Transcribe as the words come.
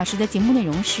小时的节目内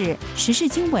容是时事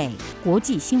经纬国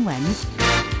际新闻。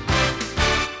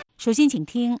首先请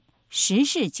听时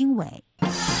事经纬。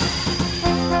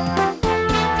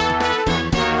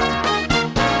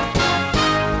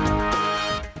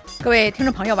各位听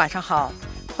众朋友晚上好，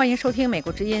欢迎收听美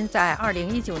国之音在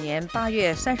2019年8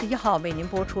月31号为您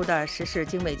播出的时事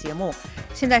经纬节目。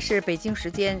现在是北京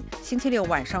时间星期六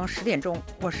晚上10点钟，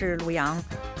我是卢阳，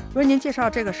为您介绍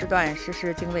这个时段时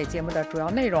事经纬节目的主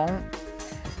要内容。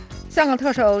香港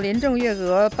特首林郑月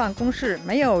娥办公室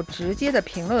没有直接的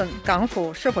评论港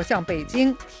府是否向北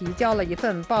京提交了一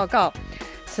份报告。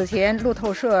此前路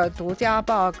透社独家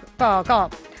报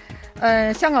告，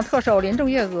香港特首林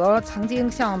郑月娥曾经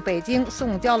向北京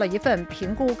送交了一份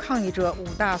评估抗议者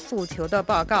5大诉求的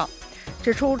报告，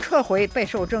指出撤回备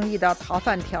受争议的逃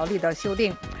犯条例的修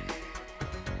订。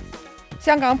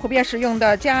香港普遍使用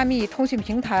的加密通讯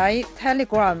平台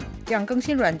Telegram 将更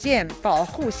新软件，保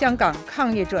护香港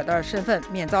抗议者的身份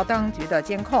免遭当局的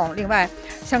监控。另外，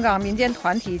香港民间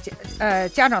团体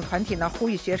家长团体呼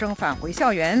吁学生返回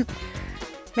校园。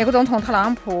美国总统特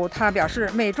朗普他表示，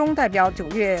美中代表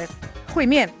9月会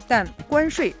面，但关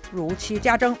税如期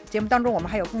加征。节目当中我们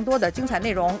还有更多的精彩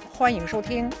内容，欢迎收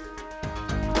听。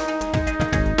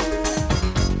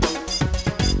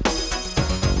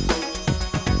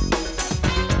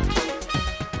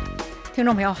听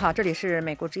众朋友好，这里是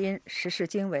美国之音时事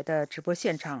经纬的直播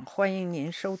现场，欢迎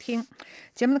您收听。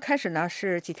节目的开始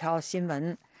是几条新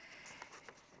闻。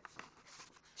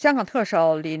香港特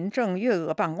首林郑月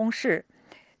娥办公室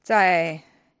在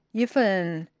一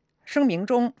份声明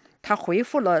中，他回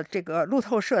复了这个路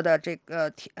透社的这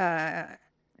个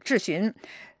质询。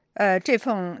这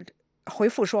份回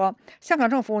复说，香港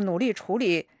政府努力处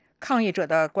理抗议者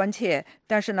的关切，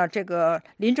但是这个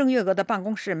林郑月娥的办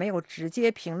公室没有直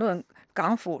接评论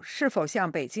港府是否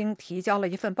向北京提交了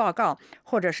一份报告，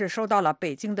或者是收到了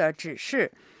北京的指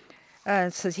示。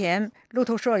此前路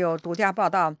透社有独家报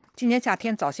道，今年夏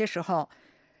天早些时候，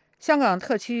香港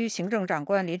特区行政长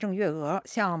官林郑月娥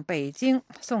向北京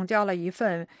送交了一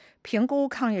份评估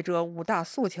抗议者5大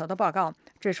诉求的报告，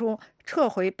指出撤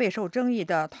回备受争议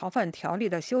的逃犯条例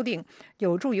的修订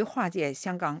有助于化解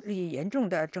香港日益严重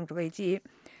的政治危机。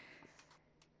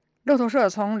路透社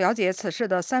从了解此事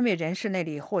的3位人士那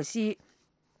里获悉，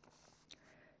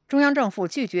中央政府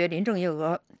拒绝林郑月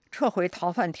娥撤回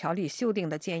逃犯条例修订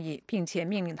的建议，并且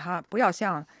命令他不要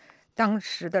向当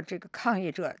时的这个抗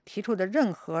议者提出的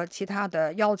任何其他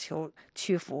的要求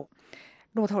屈服。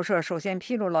路透社首先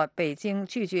披露了北京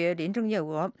拒绝林郑月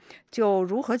娥就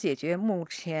如何解决目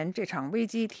前这场危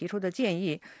机提出的建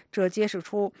议，这揭示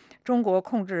出中国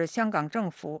控制香港政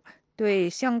府对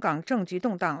香港政局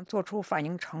动荡做出反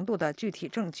应程度的具体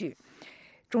证据。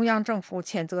中央政府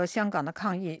谴责香港的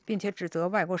抗议，并且指责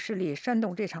外国势力煽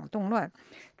动这场动乱。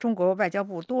中国外交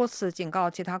部多次警告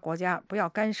其他国家不要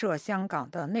干涉香港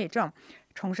的内政，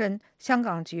重申香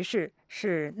港局势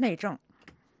是内政。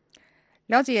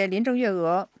了解林郑月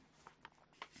娥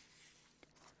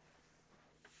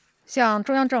向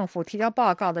中央政府提交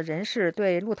报告的人士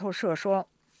对路透社说，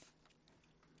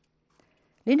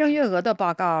林郑月娥的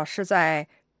报告是在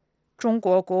中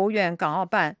国国务院港澳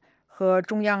办和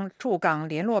中央驻港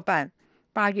联络办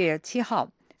8月7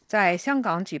号在深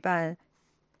圳举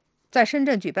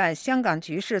办香港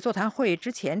局势座谈会之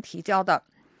前提交的。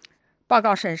报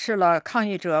告审视了抗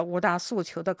议者5大诉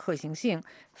求的可行性，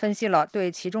分析了对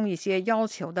其中一些要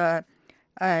求的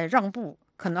让步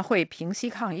可能会平息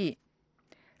抗议。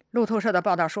路透社的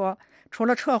报道说，除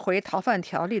了撤回逃犯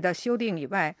条例的修订以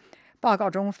外，报告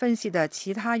中分析的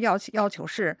其他要求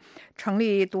是成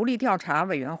立独立调查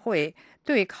委员会，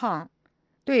对抗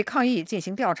议进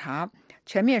行调查，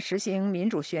全面实行民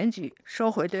主选举，收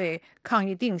回对抗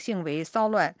议定性为骚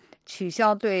乱，取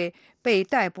消对被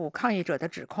逮捕抗议者的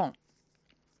指控。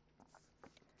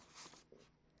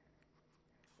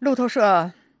路透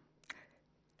社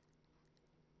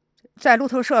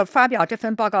发表这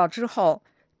份报告之后，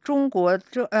中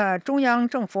央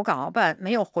政府港澳办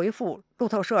没有回复路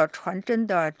透社传真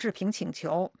的置评请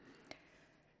求。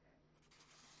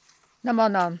那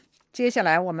么接下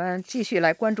来我们继续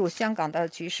来关注香港的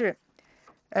局势。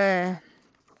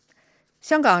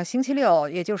香港星期六，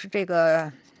也就是这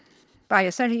个8月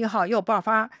31号，又爆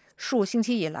发数星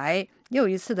期以来又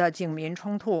一次的警民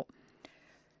冲突。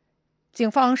警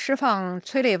方释放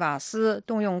催泪瓦斯，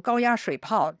动用高压水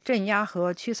炮镇压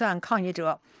和驱散抗议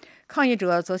者，抗议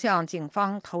者则向警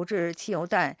方投掷汽油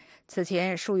弹。此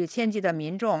前，数以千计的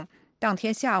民众当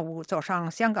天下午走上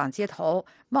香港街头，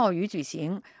冒雨举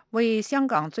行为香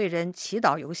港罪人祈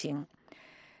祷游行。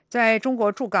在中国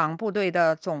驻港部队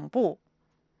的总部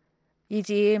以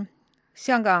及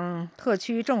香港特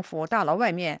区政府大楼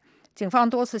外面，警方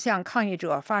多次向抗议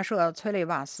者发射催泪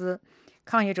瓦斯，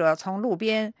抗议者从路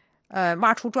边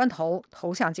挖出砖头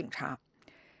投向警察。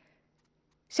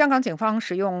香港警方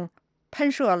使用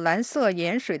喷射蓝色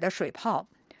盐水的水炮，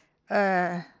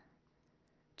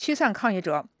驱散抗议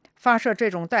者。发射这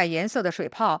种带颜色的水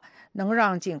炮能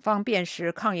让警方辨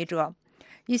识抗议者。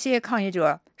一些抗议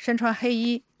者身穿黑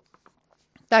衣，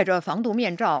戴着防毒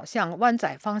面罩，向湾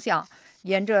仔方向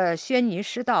沿着轩尼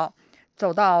诗道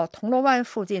走到铜锣湾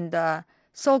附近的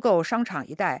搜购商场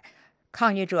一带。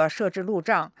抗议者设置路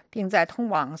障，并在通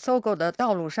往搜购的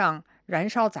道路上燃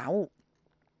烧杂物。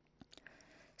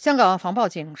香港防暴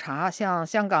警察向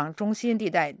香港中心地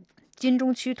带金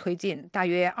钟区推进，大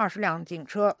约20辆警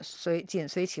车紧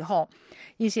随其后。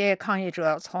一些抗议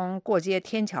者从过街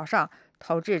天桥上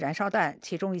投掷燃烧弹，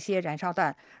其中一些燃烧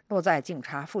弹落在警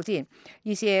察附近。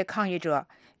一些抗议者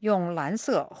用蓝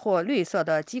色或绿色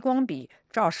的激光笔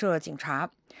照射警察。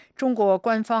中国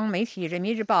官方媒体《人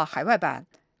民日报》海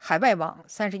外网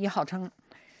31号称，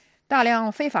大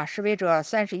量非法示威者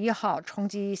31号冲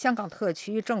击香港特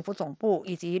区政府总部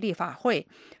以及立法会，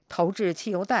投掷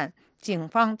汽油弹，警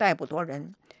方逮捕多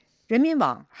人。人民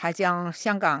网还将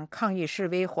香港抗议示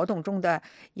威活动中的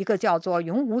一个叫做"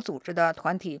勇武组织"的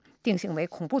团体定性为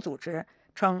恐怖组织，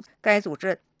称该组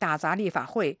织打砸立法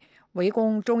会，围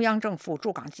攻中央政府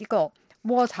驻港机构，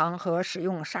窝藏和使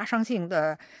用杀伤性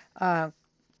的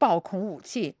暴恐武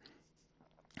器，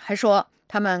还说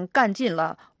他们干尽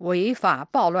了违法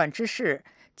暴乱之事，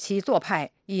其做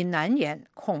派已难掩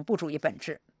恐怖主义本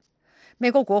质。美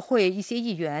国国会一些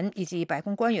议员以及白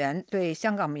宫官员对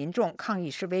香港民众抗议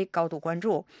示威高度关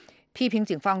注，批评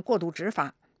警方过度执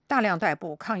法，大量逮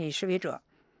捕抗议示威者。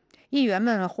议员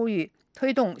们呼吁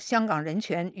推动《香港人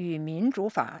权与民主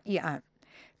法》议案。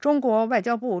中国外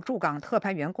交部驻港特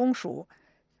派员公署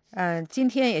今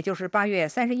天也就是8月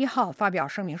31号发表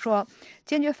声明说，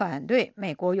坚决反对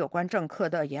美国有关政客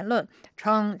的言论，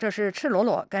称这是赤裸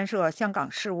裸干涉香港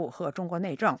事务和中国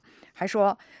内政，还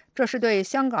说这是对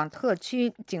香港特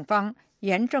区警方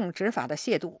严正执法的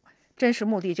亵渎，真实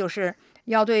目的就是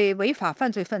要对违法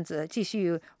犯罪分子继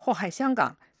续祸害香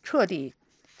港，彻底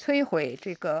摧毁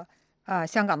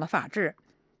香港的法治。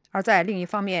而在另一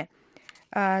方面，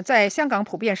在香港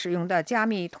普遍使用的加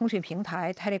密通讯平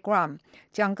台 Telegram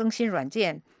将更新软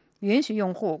件，允许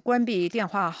用户关闭电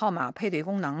话号码配对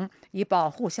功能，以保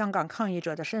护香港抗议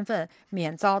者的身份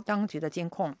免遭当局的监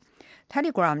控。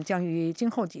Telegram 将于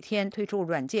今后几天推出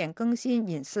软件更新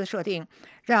隐私设定，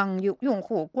让用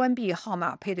户关闭号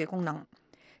码配对功能。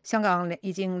香港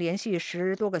已经连续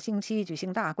10多个星期举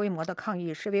行大规模的抗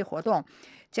议示威活动，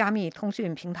加密通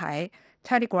讯平台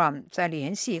Telegram 在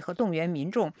联系和动员民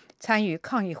众参与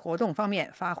抗议活动方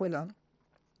面发挥了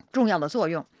重要的作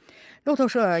用。路透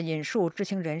社引述知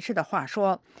情人士的话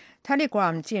说，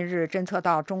 Telegram 近日侦测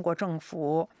到中国政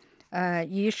府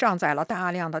已上载了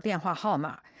大量的电话号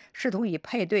码，试图以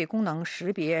配对功能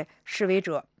识别示威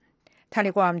者。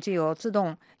 Telegram 具有自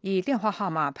动以电话号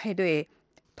码配对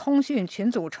通讯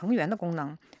群组成员的功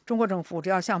能。中国政府只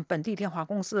要向本地电话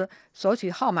公司索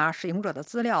取号码使用者的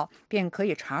资料，便可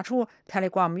以查出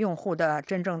Telegram 用户的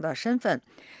真正的身份。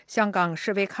香港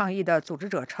示威抗议的组织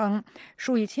者称，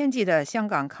数以千计的香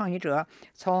港抗议者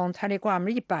从 Telegram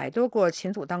 100多个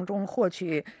群组当中获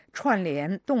取串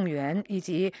联、动员以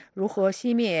及如何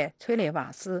熄灭催泪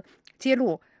瓦斯、揭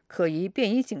露可疑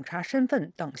便衣警察身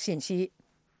份等信息。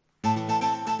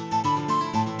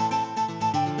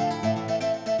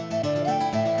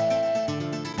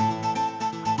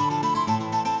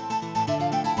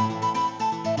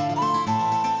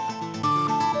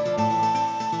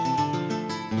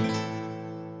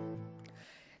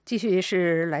继续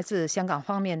是来自香港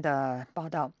方面的报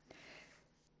道。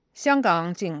香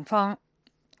港警方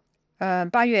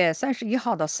8月31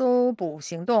号的搜捕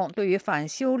行动对于反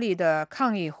修例的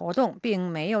抗议活动并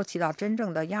没有起到真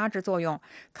正的压制作用。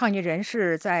抗议人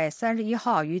士在31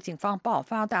号与警方爆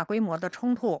发大规模的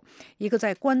冲突。一个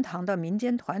在观塘的民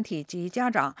间团体及家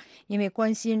长因为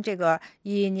关心这个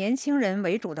以年轻人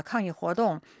为主的抗议活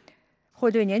动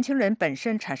会对年轻人本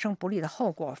身产生不利的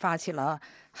后果，发起了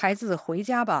孩子回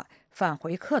家吧，返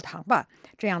回课堂吧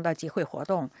这样的集会活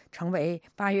动，成为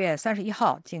8月31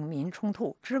号警民冲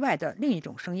突之外的另一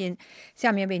种声音。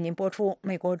下面为您播出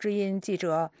美国之音记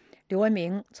者刘文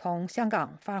明从香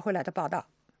港发回来的报道。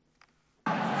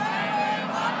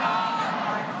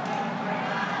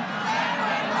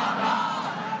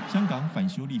香港反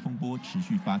修例风波持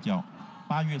续发酵。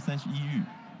8月31日，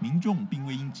民众并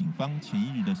未因警方前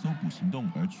一日的搜捕行动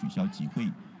而取消集会，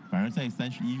反而在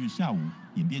31日下午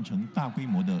演变成大规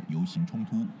模的游行冲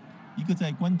突。一个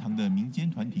在观塘的民间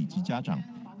团体及家长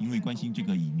因为关心这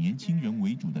个以年轻人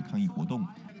为主的抗议活动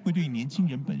会对年轻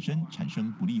人本身产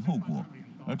生不利后果，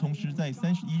而同时在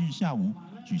31日下午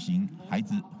举行“孩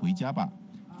子回家吧，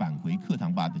返回课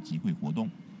堂吧”的集会活动。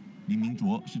林明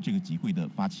卓是这个集会的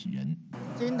发起人。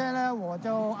今天呢，我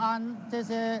就按这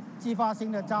些自发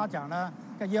性的家长呢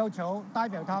的要求，代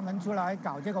表他们出来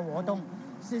搞这个活动，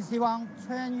是希望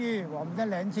劝喻我们的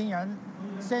年轻人。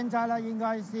现在呢，应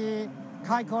该是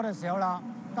开课的时候了，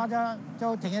大家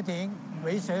就停一停，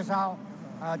回学校，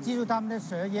记住他们的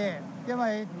学业，因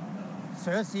为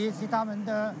学习是他们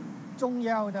的重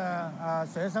要的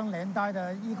学生年代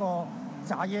的一个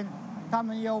责任，他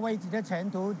们要为自己的前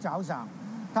途着想，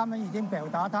他们已经表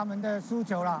达他们的诉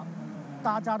求了，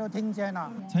大家都听见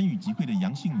了。参与集会的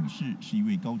杨姓女士是一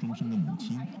位高中生的母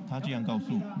亲，她这样告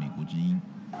诉美国之音：“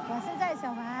我现在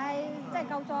小孩在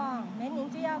高中，明年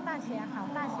就要考大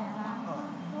学了，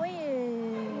所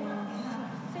以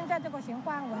现在这个情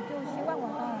况，我就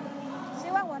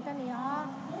希望我的女儿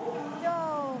就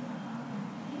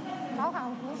好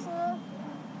好读书，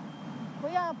不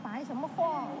要白什么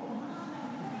货，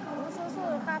读书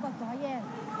是他的责任，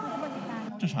就这么简单。”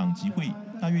这场集会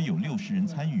大约有60人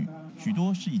参与，许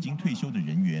多是已经退休的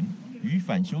人员，与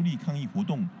反修例抗议活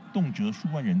动动辄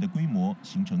数万人的规模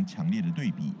形成强烈的对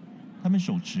比。他们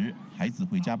手持“孩子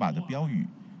回家吧”的标语，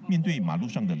面对马路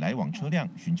上的来往车辆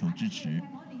寻求支持，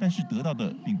但是得到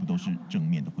的并不都是正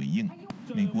面的回应。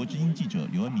美国之音记者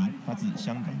刘恩明发自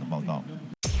香港的报道。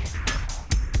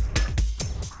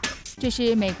这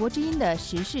是美国之音的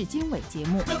时事经纬节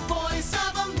目。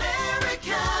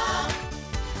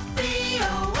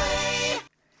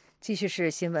继续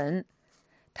是新闻。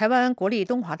台湾国立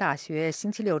东华大学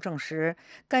星期六证实，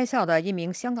该校的一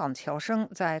名香港侨生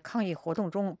在抗议活动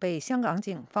中被香港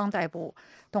警方逮捕。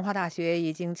东华大学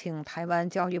已经请台湾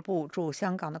教育部驻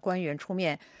香港的官员出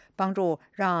面，帮助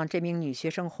让这名女学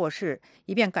生获释，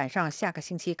以便赶上下个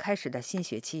星期开始的新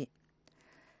学期。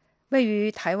位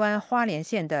于台湾花莲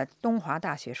县的东华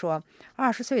大学说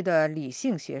，20岁的李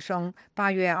姓学生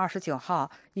8月29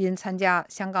号因参加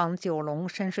香港九龙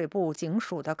深水埗警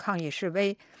署的抗议示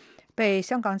威，被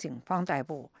香港警方逮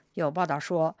捕。有报道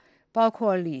说，包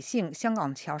括李姓香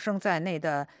港侨生在内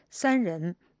的3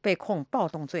人被控暴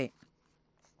动罪。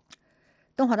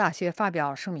东华大学发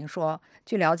表声明说，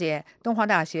据了解，东华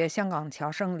大学香港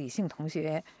侨生李姓同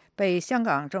学被香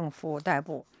港政府逮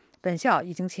捕。本校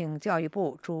已经请教育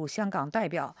部驻香港代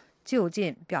表就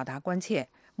近表达关切，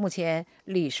目前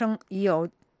李生已有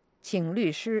请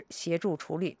律师协助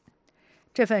处理。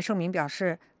这份声明表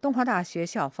示，东华大学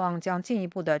校方将进一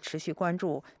步的持续关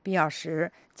注，必要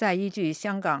时再依据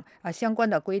香港相关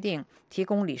的规定提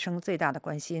供李生最大的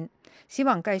关心，希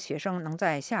望该学生能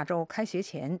在下周开学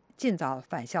前尽早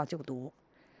返校就读。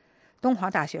东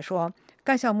华大学说，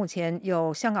该校目前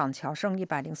有香港侨生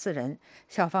104人，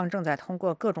校方正在通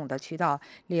过各种的渠道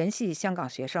联系香港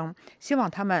学生，希望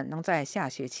他们能在下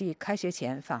学期开学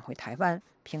前返回台湾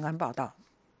平安报到。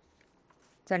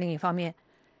在另一方面，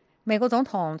美国总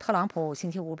统特朗普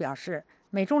星期五表示，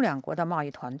美中两国的贸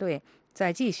易团队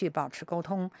在继续保持沟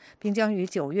通，并将于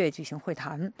9月举行会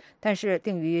谈，但是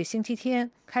定于星期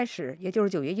天开始，也就是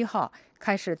9月1号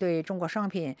开始对中国商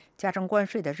品加征关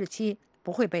税的日期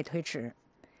不会被推迟。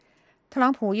特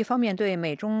朗普一方面对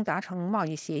美中达成贸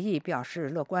易协议表示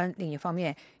乐观，另一方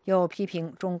面又批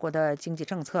评中国的经济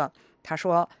政策。他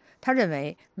说，他认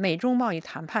为美中贸易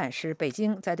谈判使北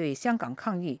京在对香港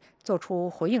抗议做出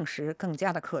回应时更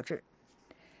加的克制。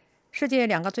世界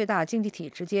2个最大经济体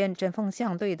之间针锋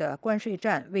相对的关税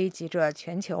战危及着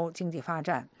全球经济发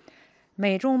展。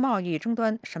美中贸易争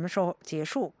端什么时候结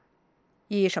束，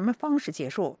以什么方式结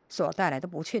束所带来的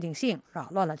不确定性扰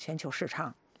乱了全球市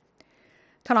场。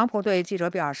特朗普对记者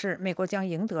表示，美国将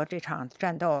赢得这场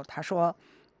战斗。他说，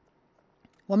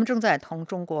我们正在同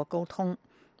中国沟通，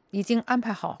已经安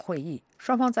排好会议，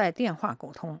双方在电话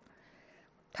沟通。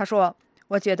他说，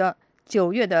我觉得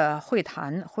9月的会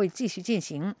谈会继续进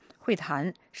行，会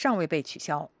谈尚未被取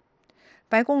消。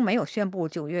白宫没有宣布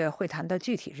9月会谈的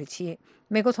具体日期。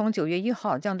美国从9月1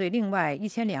号将对另外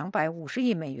1250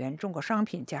亿美元中国商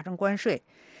品加征关税。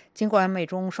尽管美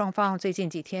中双方最近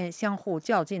几天相互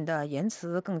较劲的言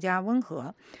辞更加温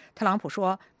和，特朗普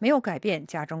说没有改变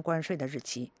加征关税的日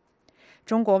期。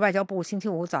中国外交部星期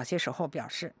五早些时候表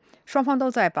示，双方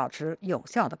都在保持有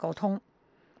效的沟通。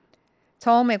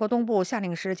从美国东部下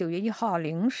令时9月1号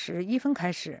0时1分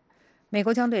开始，美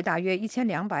国将对大约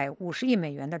1250亿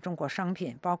美元的中国商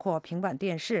品，包括平板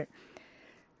电视、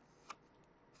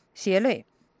鞋类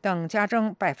等加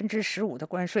征15%的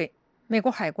关税。美国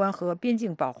海关和边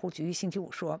境保护局星期五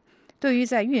说，对于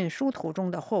在运输途中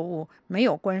的货物没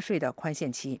有关税的宽限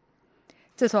期。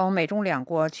自从美中两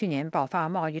国去年爆发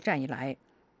贸易战以来，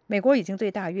美国已经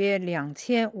对大约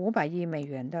2500亿美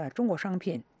元的中国商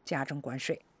品加征关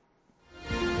税。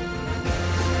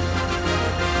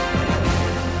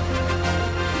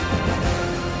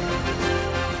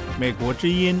美国之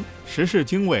音时事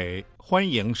经纬，欢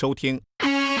迎收听。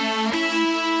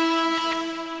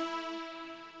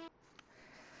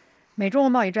美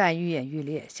中贸易战愈演愈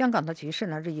烈，香港的局势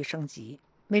日益升级，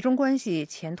美中关系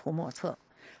前途莫测。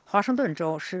华盛顿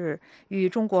州是与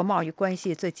中国贸易关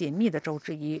系最紧密的州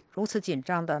之一，如此紧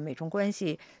张的美中关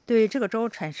系对这个州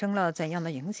产生了怎样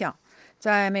的影响？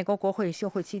在美国国会休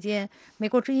会期间，美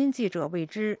国之音记者为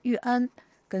之玉安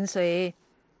跟随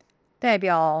代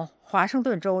表华盛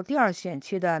顿州第2选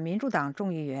区的民主党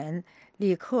众议员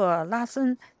里克·拉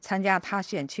森参加他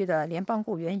选区的联邦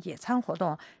雇员野餐活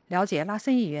动，了解拉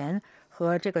森议员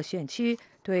和这个选区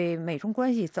对美中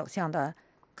关系走向的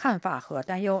看法和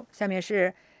担忧。下面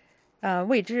是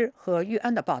魏之和玉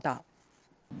安的报道。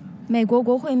美国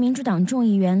国会民主党众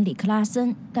议员里克·拉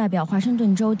森代表华盛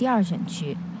顿州第2选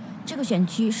区，这个选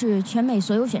区是全美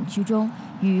所有选区中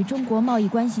与中国贸易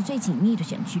关系最紧密的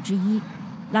选区之一。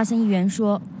拉森议员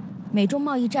说，美中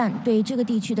贸易战对这个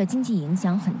地区的经济影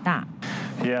响很大。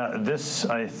Yeah, this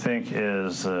I think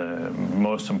is the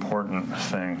most important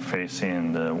thing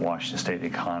facing the Washington State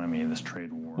economy, this trade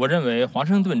war. 我认为华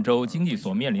盛顿州经济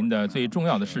所面临的最重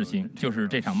要的事情就是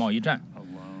这场贸易战。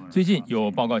最近有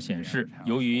报告显示，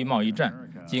由于贸易战，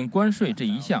仅关税这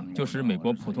一项就使美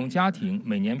国普通家庭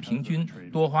每年平均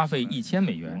多花费1000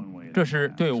美元，这是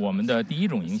对我们的第一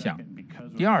种影响。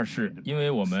第二是因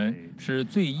为我们是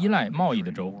最依赖贸易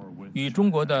的州，与中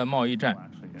国的贸易战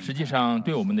实际上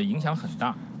对我们的影响很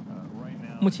大。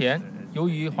目前，由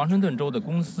于华盛顿州的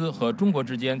公司和中国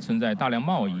之间存在大量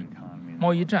贸易，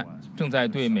贸易战正在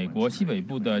对美国西北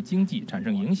部的经济产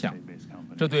生影响，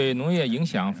这对农业影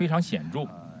响非常显著。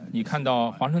你看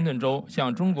到华盛顿州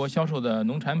向中国销售的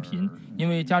农产品因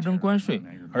为加征关税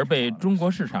而被中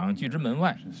国市场拒之门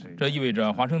外，这意味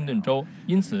着华盛顿州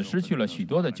因此失去了许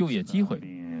多的就业机会。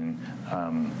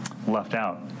Left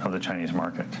out of the Chinese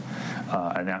market,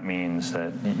 and that means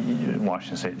that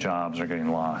Washington State jobs are getting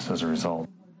lost as a result.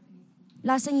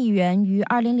 拉森议员于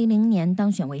2000年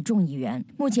当选为众议员，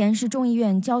目前是众议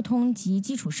院交通及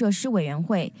基础设施委员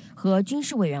会和军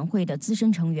事委员会的资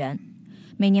深成员。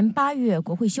每年8月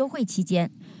国会休会期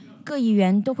间，各议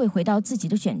员都会回到自己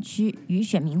的选区与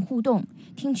选民互动，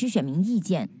听取选民意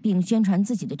见，并宣传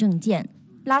自己的政见。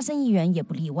拉森议员也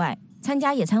不例外。参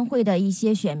加野餐会的一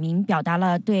些选民表达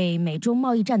了对美中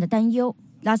贸易战的担忧。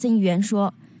拉森议员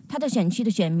说，他的选区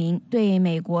的选民对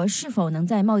美国是否能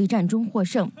在贸易战中获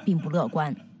胜并不乐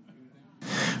观。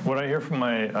What I hear from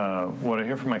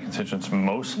my constituents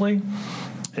mostly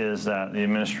is that the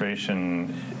administration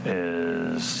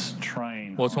is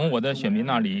trying. 我从我的选民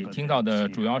那里听到的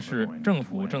主要是政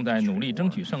府正在努力争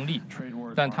取胜利，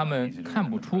但他们看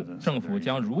不出政府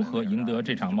将如何赢得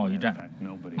这场贸易战。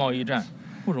贸易战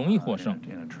不容易获胜，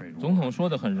总统说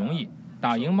的很容易，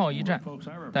打赢贸易战，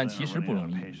但其实不容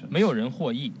易，没有人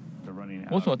获益。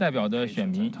我所代表的选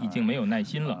民已经没有耐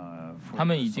心了，他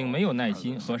们已经没有耐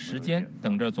心和时间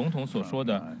等着总统所说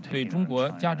的对中国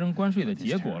加征关税的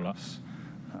结果了。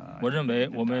我认为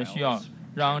我们需要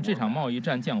让这场贸易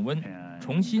战降温，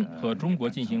重新和中国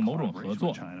进行某种合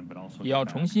作，也要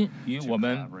重新与我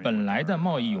们本来的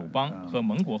贸易友邦和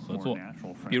盟国合作，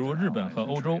比如日本和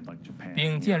欧洲，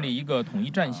并建立一个统一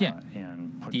战线，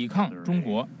抵抗中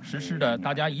国实施的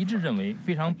大家一致认为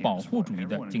非常保护主义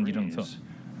的经济政策。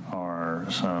Are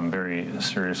some very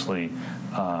seriously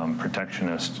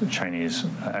protectionist Chinese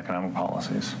economic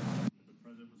policies.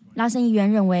 拉森议员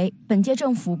认为，本届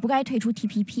政府不该退出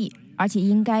TPP， 而且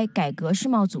应该改革世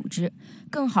贸组织，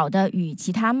更好地与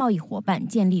其他贸易伙伴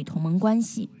建立同盟关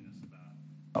系。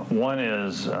One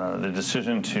is the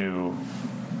decision to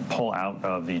pull out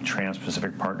of the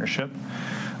Trans-Pacific Partnership.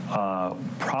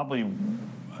 Probably.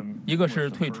 一个是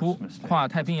退出跨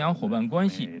太平洋伙伴关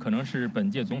系，可能是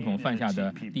本届总统犯下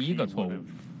的第一个错误。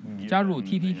加入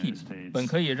TPP 本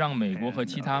可以让美国和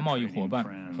其他贸易伙伴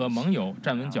和盟友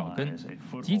站稳脚跟，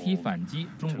集体反击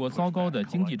中国糟糕的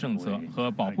经济政策和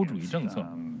保护主义政策。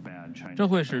这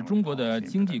会使中国的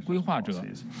经济规划者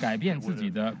改变自己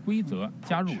的规则，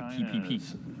加入 TPP，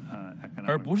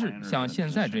 而不是像现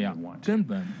在这样根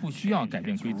本不需要改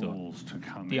变规则。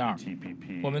第二，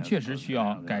我们确实需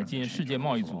要改进世界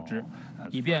贸易组织，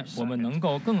以便我们能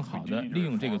够更好地利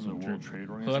用这个组织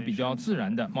和比较自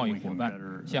然的贸易伙伴，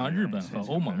像日本和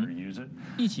欧盟，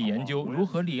一起研究如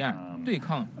何立案对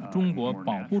抗中国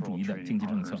保护主义的经济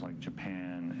政策。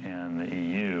and the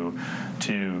EU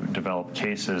to develop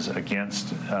cases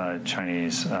against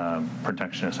Chinese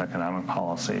protectionist economic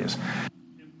policies.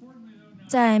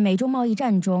 在美中贸易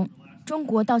战中，中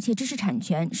国盗窃知识产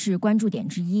权是关注点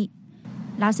之一。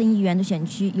拉森议员的选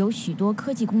区有许多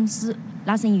科技公司。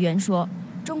拉森议员说，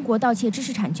中国盗窃知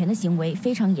识产权的行为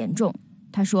非常严重。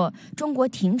他说，中国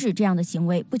停止这样的行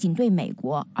为，不仅对美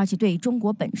国，而且对中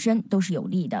国本身都是有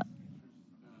利的。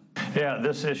Yeah,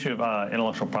 this issue of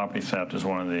intellectual property theft is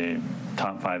one of the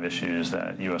top 5 issues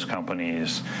that U.S.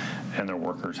 companies and their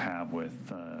workers have with.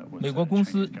 美国公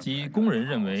司及工人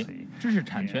认为，知识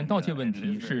产权盗窃问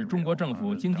题是中国政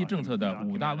府经济政策的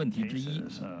5大问题之一。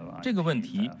这个问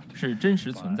题是真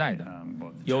实存在的。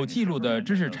有记录的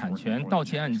知识产权盗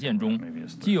窃案件中，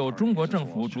既有中国政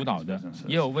府主导的，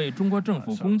也有为中国政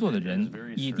府工作的人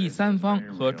以第三方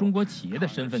和中国企业的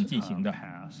身份进行的，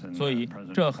所以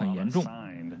这很严重，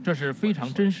这是非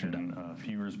常真实的。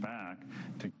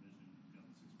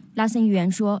拉森议员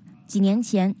说，几年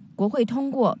前国会通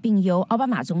过并由奥巴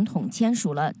马总统签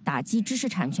署了打击知识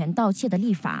产权盗窃的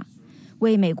立法，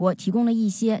为美国提供了一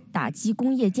些打击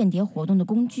工业间谍活动的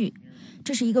工具。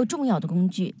这是一个重要的工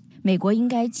具，美国应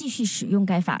该继续使用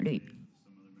该法律。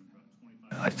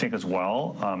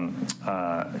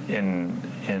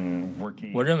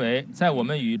我认为，在我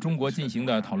们与中国进行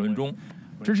的讨论中，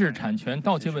知识产权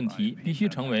盗窃问题必须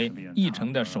成为议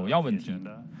程的首要问题。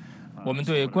我们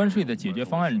对关税的解决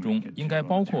方案中应该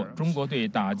包括中国对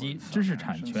打击知识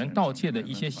产权盗窃的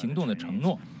一些行动的承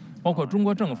诺，包括中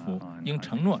国政府应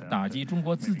承诺打击中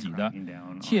国自己的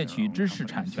窃取知识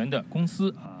产权的公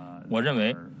司。我认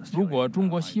为，如果中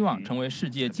国希望成为世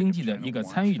界经济的一个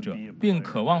参与者，并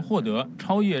渴望获得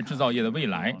超越制造业的未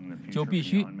来，就必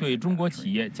须对中国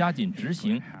企业加紧执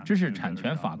行知识产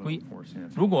权法规。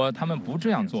如果他们不这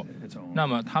样做，那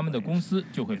么他们的公司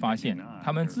就会发现，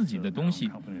他们自己的东西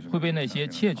会被那些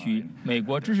窃取美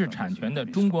国知识产权的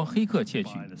中国黑客窃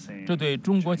取，这对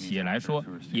中国企业来说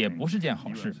也不是件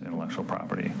好事。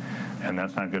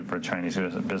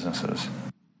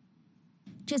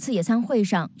这次野餐会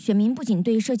上，选民不仅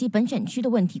对涉及本选区的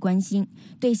问题关心，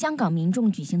对香港民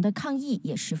众举行的抗议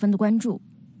也十分的关注。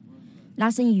拉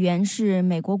森议员是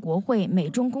美国国会美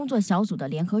中工作小组的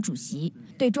联合主席，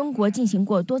对中国进行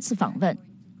过多次访问。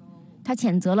他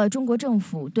谴责了中国政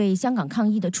府对香港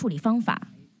抗议的处理方法。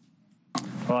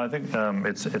Well, I think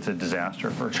it's a disaster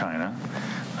for China.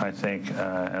 I think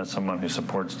as someone who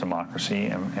supports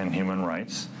democracy and human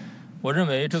rights. 我认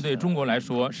为这对中国来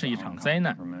说是一场灾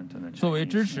难。作为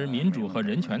支持民主和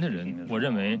人权的人，我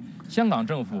认为香港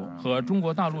政府和中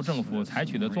国大陆政府采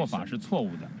取的做法是错误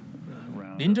的。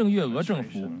林郑月娥政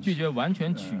府拒绝完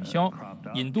全取消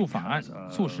引渡法案，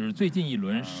促使最近一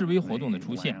轮示威活动的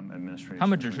出现。他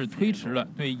们只是推迟了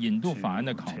对引渡法案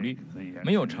的考虑，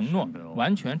没有承诺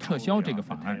完全撤销这个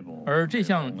法案。而这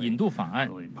项引渡法案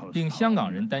令香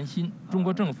港人担心，中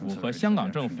国政府和香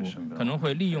港政府可能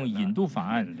会利用引渡法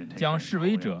案，将示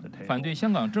威者、反对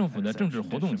香港政府的政治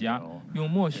活动家用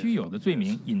莫须有的罪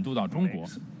名引渡到中国。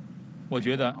我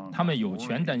觉得他们有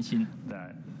权担心。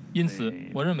因此，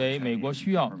我认为美国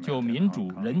需要就民主、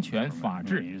人权、法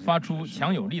治发出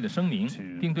强有力的声明，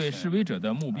并对示威者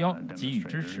的目标给予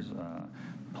支持。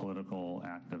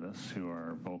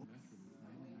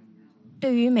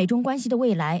对于美中关系的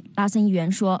未来，拉森议员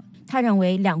说，他认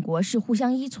为两国是互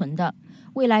相依存的，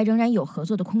未来仍然有合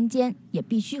作的空间，也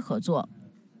必须合作。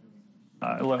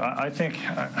Look, I think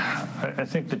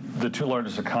the 2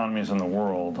 largest economies in the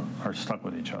world are stuck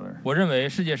with each other. 我认为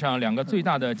世界上2个最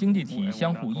大的经济体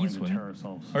相互依存，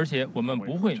而且我们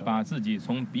不会把自己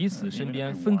从彼此身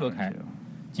边分割开，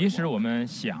即使我们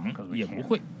想也不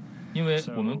会，因为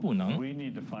我们不能。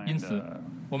因此，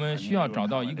我们需要找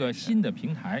到一个新的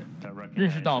平台，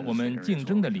认识到我们竞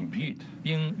争的领域，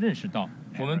并认识到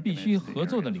我们必须合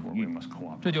作的领域。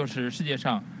这就是世界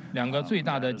上2个最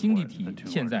大的经济体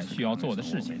现在需要做的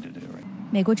事情。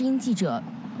美国之音记者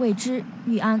魏之、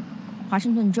玉安，华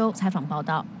盛顿州采访报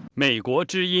道。美国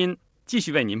之音继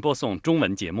续为您播送中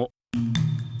文节目。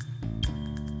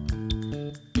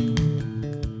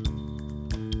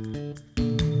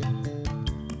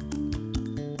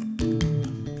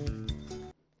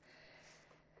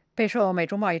备受美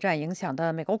中贸易战影响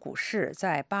的美国股市，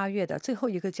在8月的最后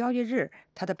一个交易日，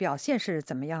它的表现是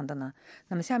怎么样的呢？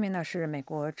那么下面呢是美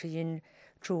国之音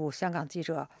驻香港记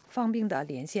者方冰的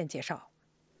连线介绍。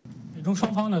美中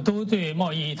双方呢都对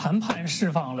贸易谈判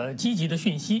释放了积极的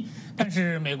讯息，但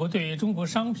是美国对中国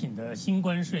商品的新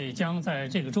关税将在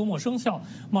这个周末生效，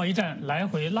贸易战来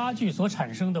回拉锯所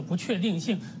产生的不确定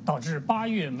性，导致8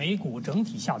月美股整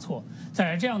体下挫。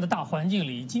在这样的大环境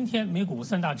里，今天美股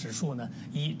3大指数呢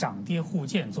以涨跌互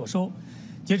见作收。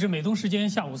截至美东时间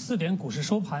下午4点，股市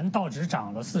收盘，道指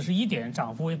涨了41点，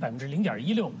涨幅为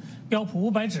0.16%；标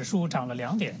普500指数涨了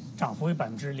2点，涨幅为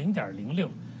0.06%；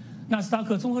纳斯达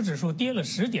克综合指数跌了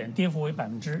10点，跌幅为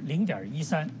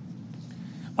0.13%。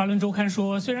巴伦周刊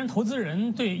说，虽然投资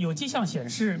人对有迹象显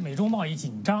示美中贸易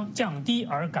紧张降低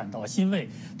而感到欣慰，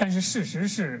但是事实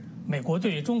是，美国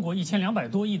对中国1200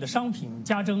多亿的商品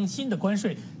加征新的关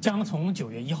税将从9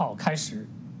月1号开始。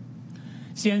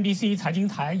CNBC 财经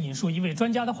台引述一位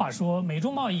专家的话说，美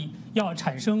中贸易要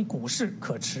产生股市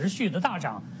可持续的大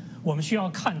涨，我们需要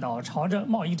看到朝着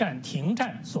贸易战停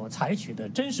战所采取的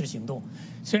真实行动。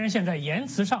虽然现在言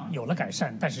辞上有了改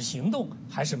善，但是行动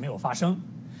还是没有发生。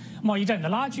贸易战的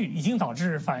拉锯已经导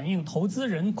致反映投资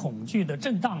人恐惧的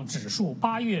震荡指数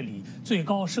8月里最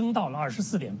高升到了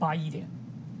24.81点。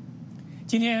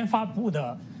今天发布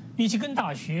的密西根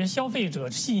大学消费者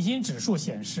信心指数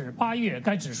显示，8月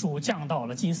该指数降到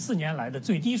了近4年来的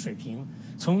最低水平，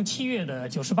从7月的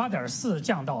98.4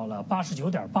降到了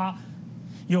89.8。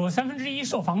有1/3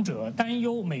受访者担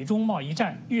忧美中贸易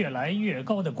战越来越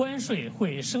高的关税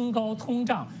会升高通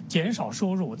胀、减少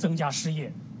收入、增加失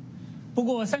业。不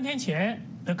过3天前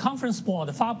The Conference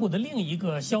Board 发布的另一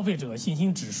个消费者信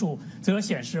心指数则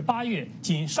显示8月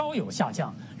仅稍有下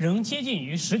降，仍接近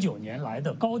于19年来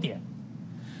的高点，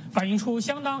反映出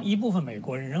相当一部分美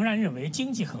国人仍然认为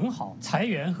经济很好，裁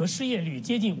员和失业率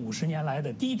接近50年来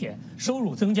的低点，收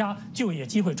入增加，就业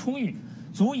机会充裕，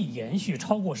足以延续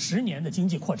超过10年的经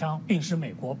济扩张，并使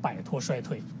美国摆脱衰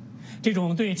退。这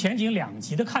种对前景两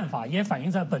极的看法也反映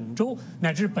在本周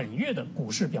乃至本月的股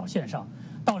市表现上。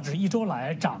道指1周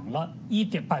来涨了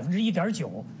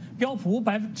1.9%，标普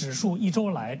500指数1周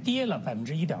来跌了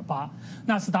1.8%，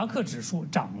纳斯达克指数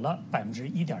涨了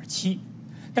1.7%。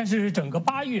但是整个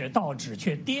8月道指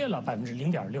却跌了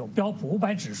0.6%，标普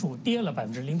500指数跌了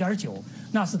0.9%，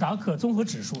纳斯达克综合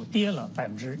指数跌了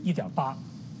1.8%。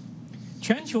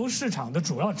全球市场的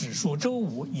主要指数周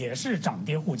五也是涨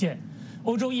跌互见。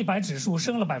欧洲100指数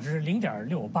升了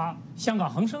0.68%，香港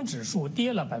恒生指数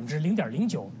跌了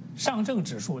0.09%，上证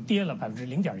指数跌了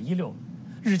0.16%，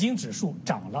日经指数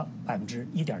涨了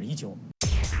1.19%。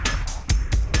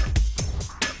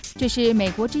这是美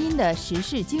国之音的时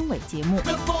事经纬节目。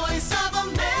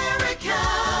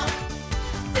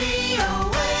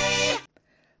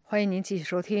欢迎您继续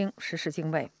收听时事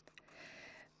经纬。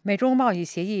美中贸易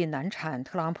协议难产，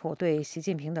特朗普对习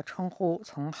近平的称呼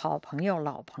从好朋友、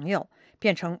老朋友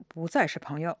变成不再是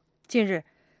朋友，近日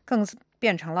更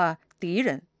变成了敌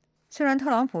人。虽然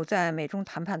特朗普在美中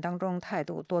谈判当中态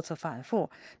度多次反复，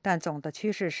但总的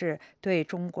趋势是对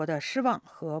中国的失望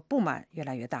和不满越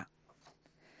来越大。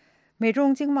美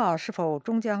中经贸是否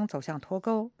终将走向脱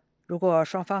钩？如果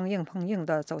双方硬碰硬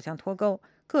地走向脱钩，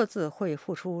各自会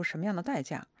付出什么样的代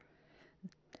价？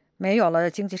没有了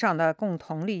经济上的共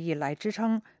同利益来支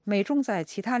撑，美中在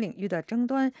其他领域的争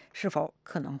端是否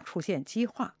可能出现激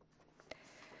化？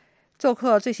做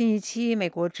客最新一期《美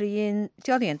国之音》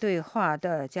焦点对话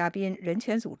的嘉宾，人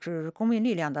权组织公民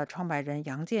力量的创办人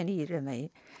杨建立认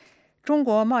为，中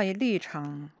国贸易立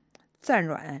场暂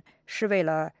软是为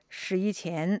了11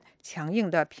前强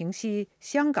硬的平息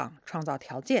香港创造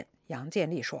条件。杨建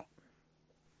立说，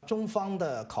中方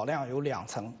的考量有2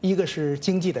层，一个是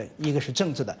经济的，一个是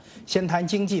政治的。先谈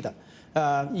经济的，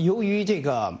由于这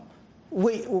个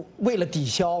为了抵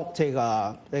消这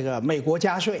个美国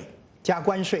加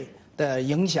关税的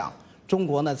影响，中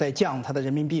国呢在降它的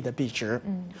人民币的币值。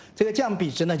这个降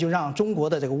币值呢，就让中国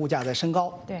的这个物价在升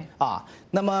高。对啊，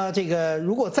那么这个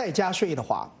如果再加税的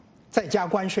话，再加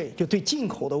关税，就对进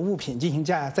口的物品进行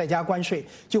再加关税，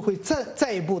就会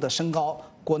再一步的升高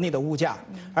国内的物价。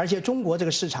而且中国这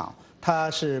个市场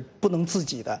它是不能自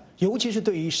己的，尤其是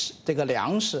对于这个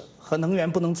粮食和能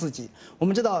源不能自己。我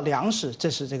们知道粮食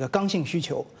这是这个刚性需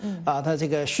求，它这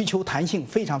个需求弹性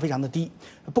非常非常的低。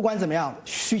不管怎么样，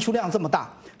需求量这么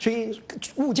大，所以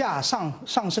物价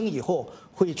上升以后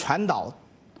会传导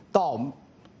到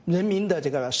人民的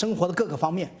这个生活的各个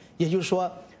方面，也就是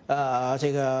说，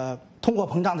这个通货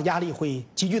膨胀的压力会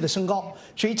急剧的升高，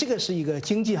所以这个是一个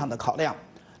经济上的考量。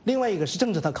另外一个是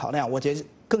政治的考量，我觉得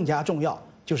更加重要，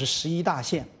就是11大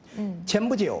线。前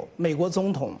不久，美国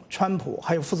总统川普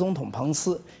还有副总统彭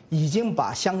斯已经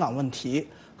把香港问题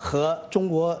和中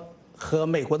国和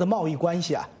美国的贸易关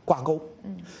系挂钩。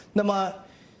那么，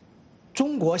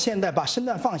中国现在把身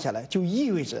段放下来，就意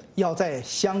味着要在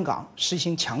香港实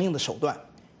行强硬的手段，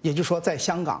也就是说，在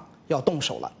香港要动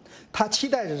手了。他期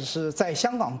待着是在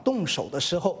香港动手的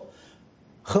时候，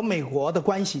和美国的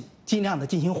关系尽量的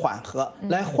进行缓和，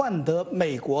来换得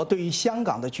美国对于香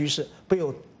港的局势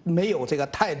没有这个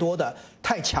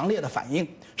太强烈的反应，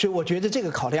所以我觉得这个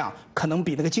考量可能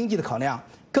比那个经济的考量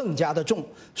更加的重。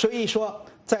所以说，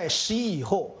在11以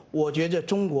后，我觉得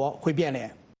中国会变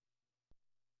脸。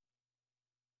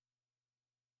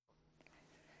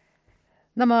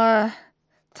那么，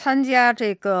参加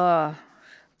这个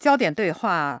焦点对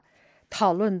话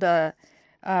讨论的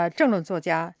政论作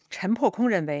家陈破空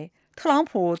认为，特朗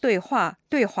普对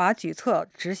华举措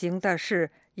执行的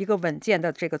是一个稳健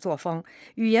的这个作风，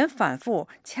语言反复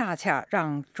恰恰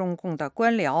让中共的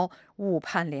官僚误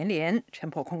判连连。陈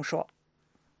破空说。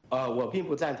我并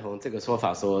不赞同这个说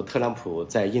法，说特朗普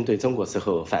在应对中国时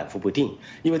候反复不定，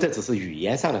因为这只是语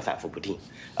言上的反复不定。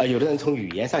有的人从语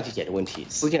言上去解决问题，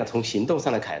实际上从行动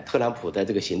上来看，特朗普的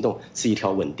这个行动是一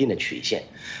条稳定的曲线。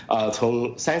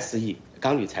从30亿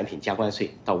钢铝产品加关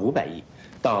税到500亿，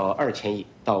到2000亿，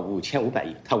到5500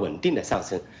亿，它稳定的上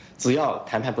升。只要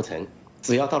谈判不成，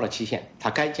只要到了期限，它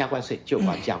该加关税就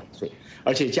管加关税。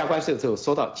而且加关税之后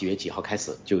说到几月几号开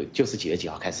始，就是几月几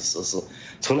号开始实施，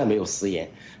从来没有食言。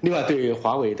另外，对于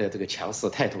华为的这个强势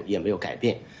态度也没有改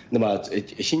变。那么，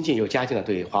新近又加进了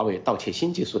对华为盗窃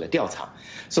新技术的调查。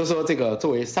所以说，这个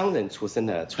作为商人出身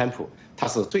的川普，他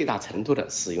是最大程度的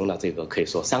使用了这个可以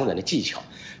说商人的技巧。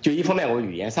就一方面，我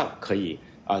语言上可以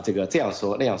这样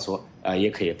说那样说，也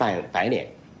可以扮白脸。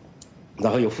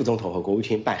然后由副总统和国务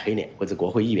卿扮黑脸或者国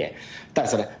会议员，但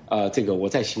是呢，这个我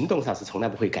在行动上是从来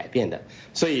不会改变的。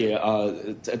所以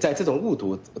在这种误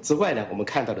读之外呢，我们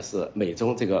看到的是美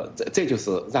中这就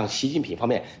是让习近平方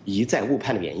面一再误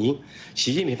判的原因。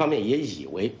习近平方面也以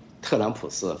为特朗普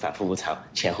是反复无常、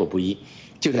前后不一，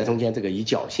就在中间这个以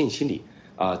侥幸心理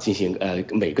进行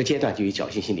每个阶段就有侥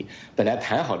幸心理，本来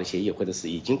谈好的协议或者是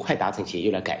已经快达成协议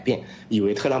又来改变，以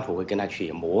为特朗普会跟他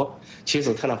去磨，其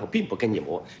实特朗普并不跟你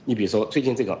磨。你比如说最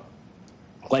近这个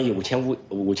关于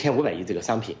5500亿这个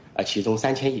商品其中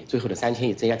3000亿最后的3000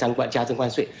亿加征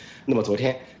关税，那么昨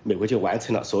天美国就完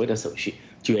成了所有的手续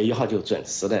，9月1号就准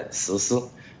时的实施。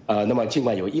那么尽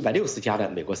管有160家的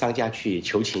美国商家去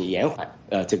求情延缓，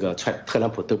这个特朗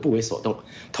普都不为所动。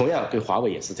同样对华为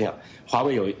也是这样，华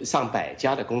为有上百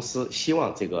家的公司希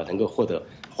望这个能够获得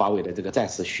华为的这个暂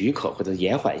时许可或者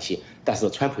延缓一些，但是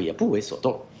川普也不为所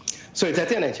动。所以在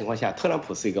这样的情况下，特朗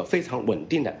普是一个非常稳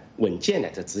定的、稳健的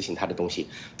在执行他的东西。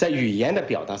在语言的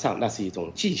表达上，那是一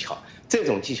种技巧，这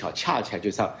种技巧恰恰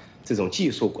就像这种技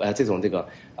术官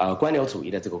僚主义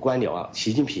的这个官僚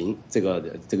习近平这个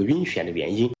晕眩的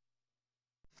原因。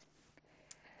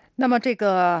那么这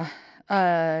个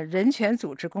人权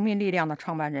组织公民力量的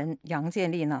创办人杨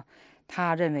建立呢，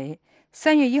他认为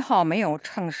3月1号没有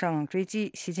乘胜追击，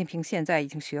习近平现在已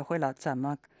经学会了怎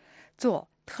么坐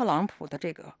特朗普的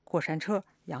这个过山车。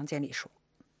杨建立说，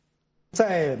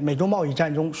在美中贸易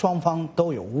战中，双方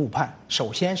都有误判。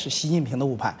首先是习近平的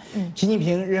误判，习近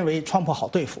平认为川普好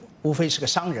对付，无非是个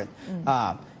商人，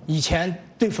以前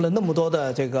对付了那么多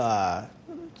的这个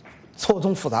错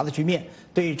综复杂的局面，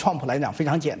对于川普来讲非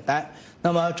常简单。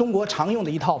那么中国常用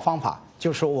的一套方法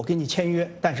就是说我跟你签约，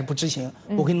但是不执行，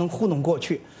我给你能糊弄过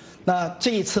去。那这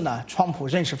一次呢，川普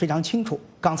认识非常清楚，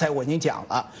刚才我已经讲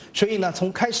了，所以呢，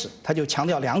从开始他就强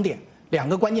调2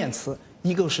个关键词，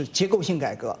一个是结构性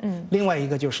改革，另外一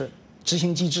个就是执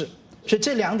行机制。所以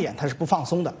这2点他是不放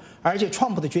松的，而且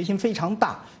川普的决心非常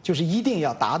大，就是一定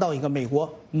要达到一个美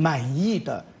国满意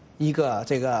的一个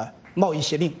这个贸易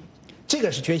协定。这个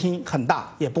是决心很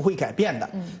大，也不会改变的。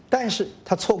但是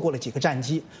他错过了几个战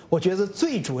机。我觉得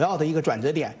最主要的一个转折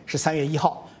点是3月1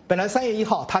号。本来3月1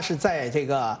号他是在这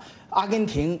个阿根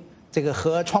廷这个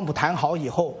和川普谈好以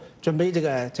后，准备这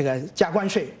个加关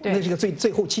税，那这个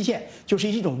最后期限就是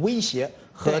一种威胁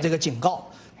和这个警告。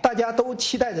大家都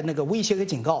期待着那个威胁和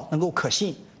警告能够可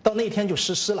信，到那天就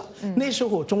实施了。那时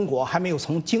候中国还没有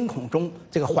从惊恐中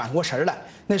这个缓过神来，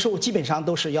那时候基本上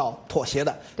都是要妥协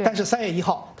的。但是3月1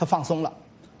号他放松了，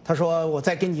他说我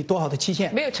再给你多少的期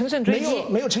限，没有乘胜追击，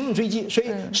没有乘胜追击，所以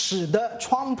使得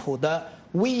川普的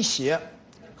威胁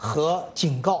和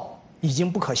警告已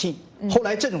经不可信。后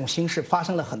来这种形势发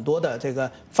生了很多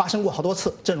的发生过好多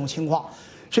次这种情况，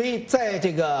所以在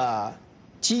这个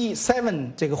G7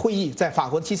 这个会议，在法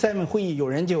国的 G7 会议，有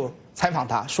人就采访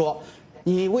他说：“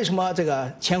你为什么这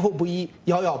个前后不一、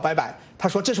摇摇摆摆？”他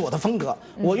说：“这是我的风格，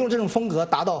我用这种风格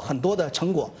达到很多的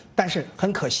成果。但是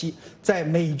很可惜，在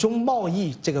美中贸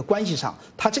易这个关系上，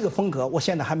他这个风格我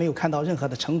现在还没有看到任何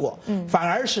的成果，反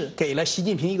而是给了习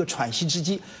近平一个喘息之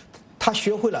机。他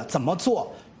学会了怎么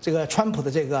做这个川普的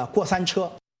这个过山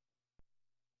车。”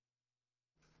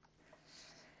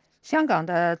香港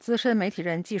的资深媒体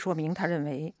人季硕明他认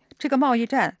为，这个贸易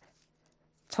战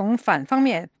从反方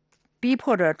面逼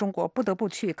迫着中国不得不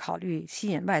去考虑吸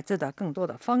引外资的更多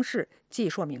的方式。季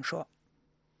硕明说：“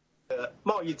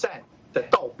贸易战的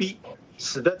倒逼，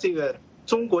使得这个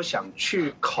中国想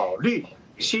去考虑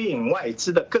吸引外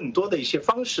资的更多的一些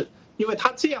方式，因为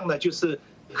它这样呢，就是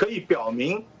可以表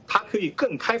明它可以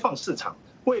更开放市场，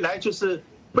未来就是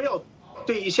不要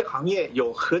对一些行业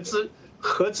有合资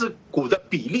股的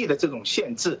比例的这种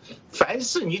限制，凡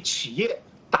是你企业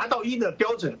达到一定的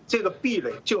标准，这个壁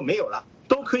垒就没有了，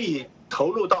都可以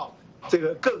投入到这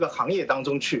个各个行业当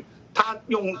中去。它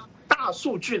用大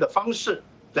数据的方式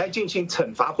来进行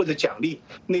惩罚或者奖励，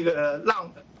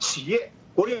让企业、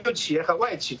国有企业和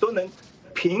外企都能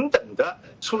平等的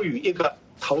处于一个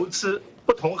投资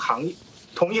不同行业、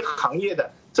同一行业的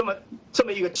这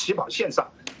么一个起跑线上。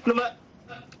那么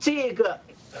这个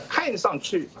看上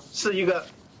去是一个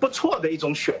不错的一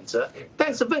种选择，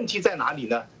但是问题在哪里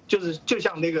呢？就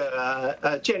像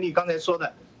建立刚才说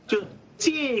的，就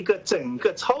这个整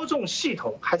个操纵系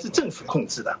统还是政府控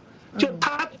制的，就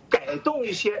它改动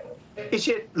一些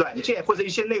软件或者一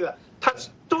些它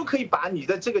都可以把你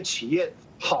的这个企业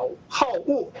好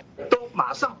恶都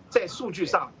马上在数据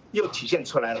上又体现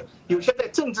出来了。有些在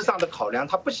政治上的考量，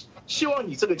他不希望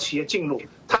你这个企业进入，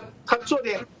他做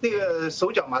点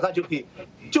手脚，马上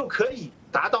就可以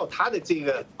达到他的这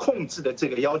个控制的这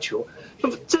个要求。那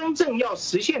么真正要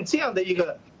实现这样的一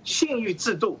个信誉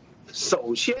制度，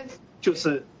首先就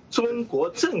是中国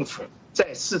政府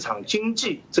在市场经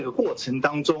济这个过程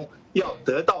当中要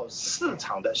得到市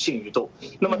场的信誉度，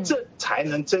那么这才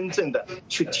能真正的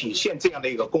去体现这样的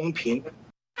一个公平。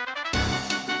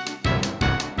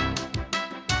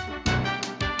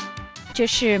这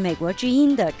是美国之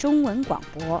音的中文广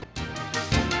播。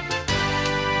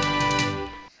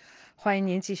欢迎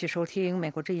您继续收听美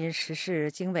国之音时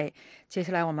事经纬。接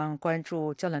下来我们关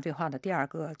注焦点对话的第二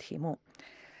个题目。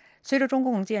随着中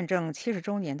共建政70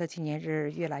周年的纪念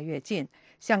日越来越近，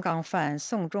香港反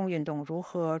送中运动如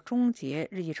何终结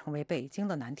日益成为北京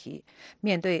的难题。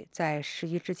面对在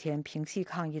11之前平息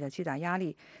抗议的巨大压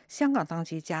力，香港当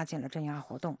局加紧了镇压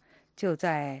活动。就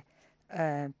在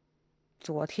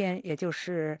昨天，也就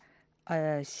是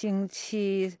星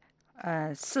期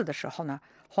4的时候呢，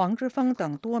黄之锋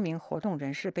等多名活动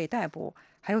人士被逮捕，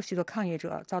还有许多抗议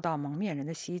者遭到蒙面人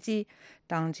的袭击。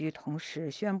当局同时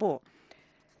宣布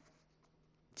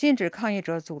禁止抗议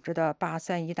者组织的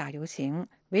831大游行，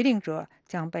违令者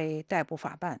将被逮捕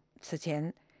法办。此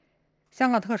前，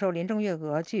香港特首林郑月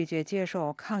娥拒绝接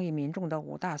受抗议民众的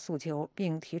5大诉求，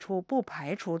并提出不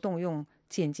排除动用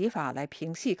紧急法来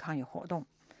平息抗议活动。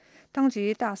当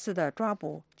局大肆的抓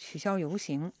捕、取消游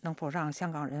行，能否让香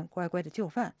港人乖乖的就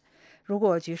范？如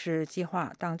果局势激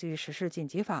化，当局实施紧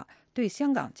急法，对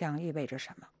香港将意味着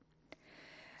什么？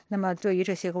那么，对于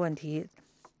这些个问题，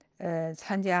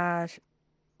参加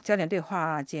焦点对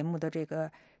话节目的这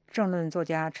个政论作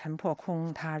家陈破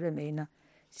空，他认为呢，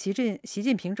习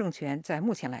近平政权在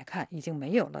目前来看已经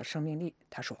没有了生命力。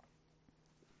他说，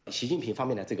习近平方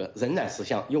面的这个仍然是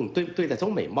像用对待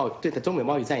中美贸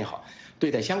易战也好，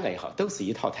对待香港也好，都是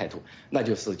一套态度，那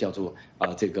就是叫做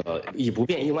这个以不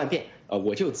变应万变，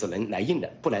我就只能来硬的，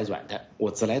不来软的，我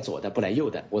只来左的，不来右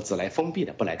的，我只来封闭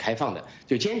的，不来开放的，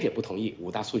就坚决不同意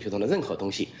5大诉求中的任何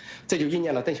东西。这就应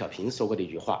验了邓小平说过的一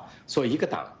句话，说一个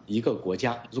党一个国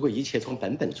家，如果一切从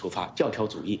本本出发，教条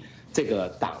主义，这个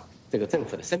党这个政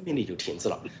府的生命力就停滞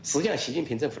了。实际上，习近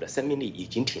平政府的生命力已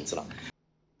经停滞了。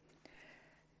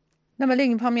那么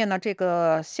另一方面呢，这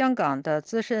个香港的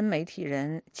资深媒体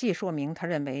人季硕明他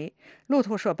认为，路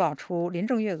透社爆出林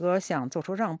郑月娥想做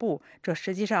出让步，这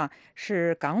实际上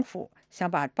是港府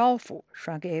想把包袱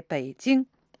甩给北京。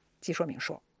季硕明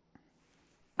说，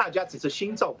大家只是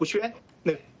心照不宣，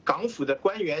那港府的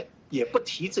官员也不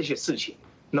提这些事情，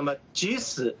那么即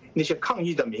使那些抗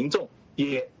议的民众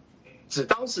也只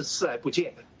当是视而不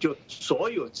见，就所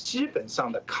有基本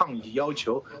上的抗议要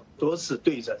求都是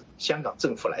对着香港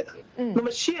政府来的。那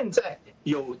么现在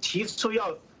有提出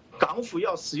港府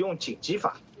要使用紧急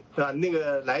法，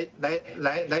来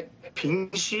平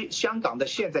息香港的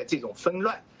现在这种纷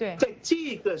乱。对，在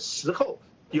这个时候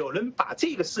有人把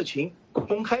这个事情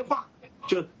公开化。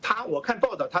就我看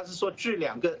报道，他是说据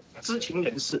2个知情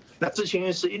人士，那知情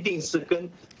人士一定是跟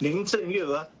林郑月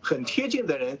娥很贴近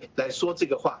的人来说这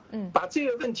个话，把这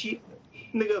个问题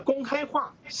公开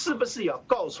化，是不是要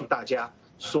告诉大家，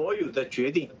所有的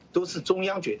决定都是中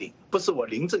央决定，不是我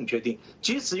林郑决定，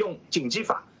即使用紧急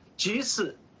法，即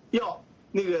使要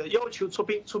要求出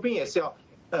兵也是要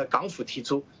港府提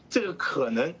出，这个可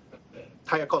能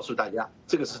他要告诉大家，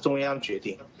这个是中央决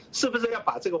定，是不是要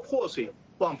把这个祸水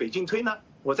往北京推呢？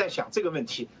我在想这个问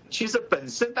题，其实本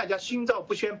身大家心照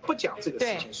不宣，不讲这个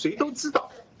事情，谁都知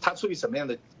道他处于什么样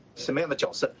的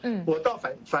角色。我倒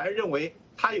反而认为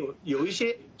他有一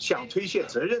些想推卸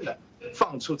责任的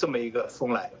放出这么一个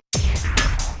风来。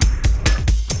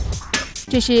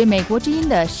这是美国之音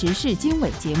的时事经纬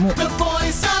节目。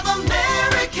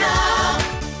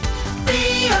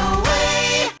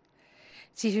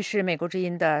继续是美国之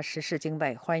音的时事经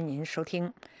纬，欢迎您收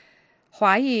听。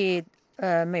华裔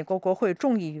美国国会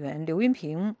众议员刘云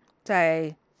平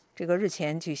在这个日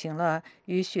前举行了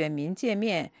与选民见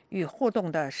面与互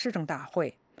动的市政大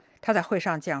会。他在会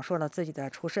上讲述了自己的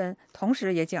出身，同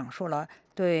时也讲述了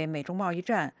对美中贸易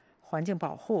战、环境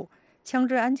保护、枪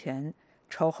支安全、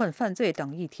仇恨犯罪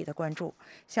等议题的关注。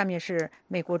下面是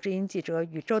美国之音记者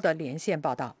宇宙的连线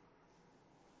报道。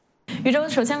宇宙，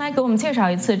首先来给我们介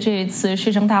绍一次这一次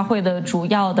市政大会的主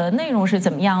要的内容是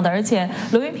怎么样的，而且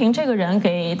刘云平这个人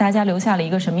给大家留下了一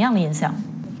个什么样的印象？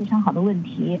非常好的问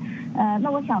题。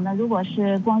那我想呢，如果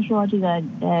是光说这个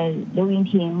刘云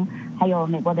平还有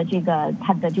美国的这个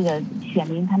他的这个选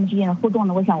民他们之间的互动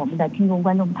呢，我想我们的听众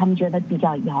观众他们觉得比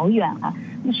较遥远啊。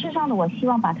那事实上呢，我希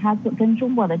望把它跟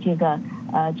中国的这个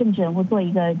政治人物做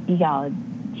一个比较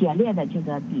简略的这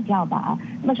个比较吧啊。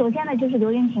那么首先呢，就是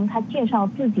刘云平他介绍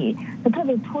自己，他特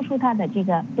别突出他的这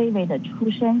个卑微的出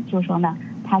身，就是说呢，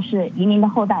他是移民的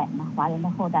后代，华人的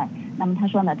后代。那么他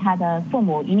说呢，他的父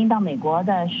母移民到美国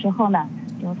的时候呢，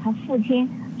就他父亲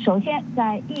首先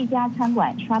在一家餐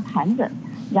馆刷盘子，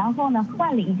然后呢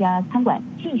换了一家餐馆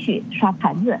继续刷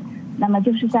盘子。那么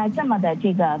就是在这么的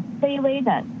这个卑微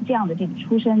的这样的这个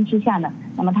出身之下呢，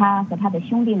那么他和他的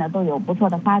兄弟呢都有不错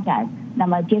的发展，那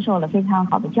么接受了非常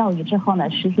好的教育之后呢，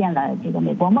实现了这个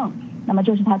美国梦。那么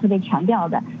这是他特别强调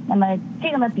的。那么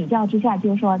这个呢比较之下，就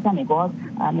是说在美国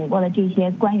的这些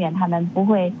官员他们不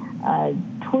会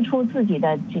突出自己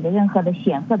的这个任何的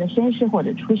显赫的身世或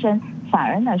者出身，反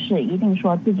而呢是一定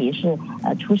说自己是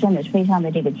出身的非常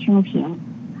的这个清贫。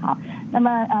好，那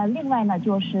么另外呢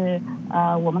就是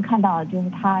我们看到就是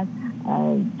他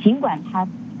尽管他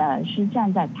是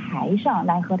站在台上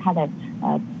来和他的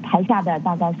台下的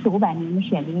大概400-500名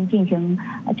选民进行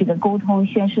这个沟通，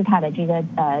宣示他的这个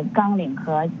纲领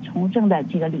和从政的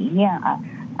这个理念啊，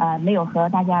没有和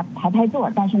大家排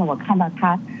坐，但是呢，我看到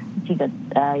他这个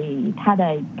他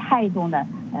的态度呢，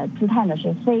姿态呢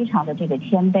是非常的这个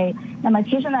谦卑。那么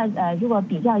其实呢，如果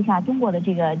比较一下中国的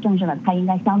这个政治呢，它应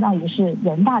该相当于是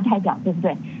人大代表，对不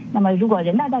对？那么如果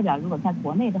人大代表如果在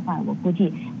国内的话，我估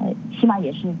计起码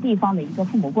也是地方的一个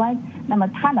父母官。那么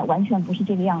他呢完全不是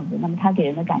这个样子。那么他给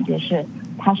人的感觉是，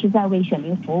他是在为选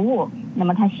民服务。那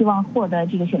么他希望获得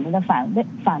这个选民的反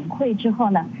馈之后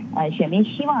呢，选民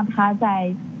希望他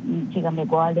在这个美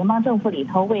国联邦政府里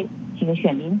头为这个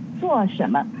选民做什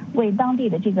么，为当地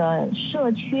的这个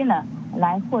社区呢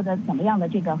来获得怎么样的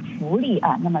这个福利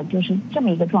啊。那么就是这么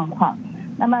一个状况。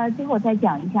那么最后再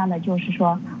讲一下呢，就是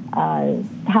说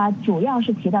他主要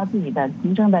是提到自己的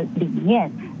从政的理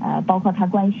念，包括他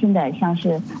关心的像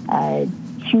是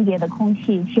清洁的空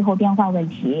气、气候变化问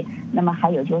题，那么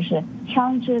还有就是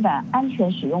枪支的安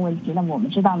全使用问题。那么我们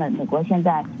知道呢，美国现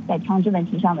在在枪支问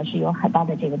题上呢是有很大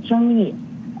的这个争议，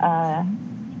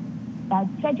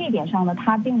在这一点上呢，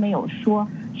他并没有说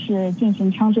是进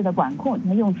行枪支的管控，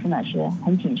那用词呢是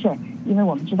很谨慎，因为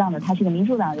我们知道呢，他是个民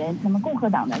主党人，那么共和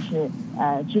党呢是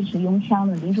支持拥枪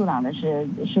的，民主党呢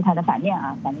是他的反面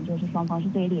啊，反正就是双方是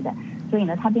对立的，所以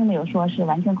呢，他并没有说是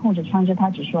完全控制枪支，他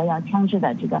只说要枪支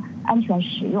的这个安全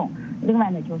使用。另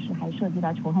外呢，就是还涉及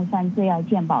到仇恨犯罪啊、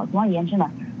健保。总而言之呢，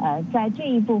在这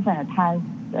一部分他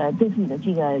对自己的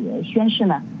这个宣誓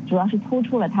呢，主要是突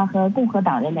出了他和共和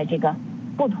党人的这个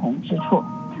不同之处，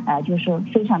就是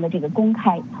非常的这个公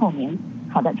开透明。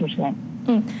好的，主持人。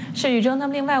是宇宙。那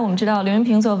么另外我们知道，刘云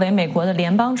平作为美国的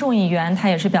联邦众议员，他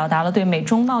也是表达了对美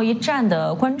中贸易战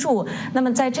的关注。那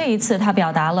么在这一次，他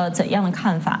表达了怎样的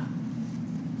看法？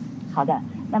好的。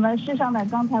那么事实上呢，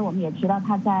刚才我们也提到，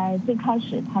他在最开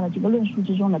始他的这个论述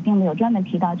之中呢，并没有专门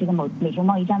提到这个美中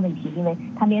贸易战问题，因为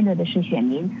他面对的是选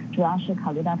民，主要是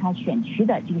考虑到他选区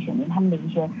的这个选民他们的一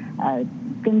些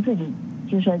跟自己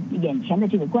就是说眼前的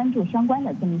这个关注相关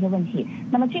的这么一些问题。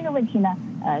那么这个问题呢，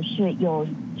是有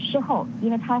事后，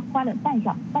因为他花了半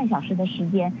小时的时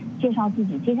间介绍自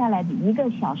己，接下来的1个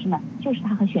小时呢，就是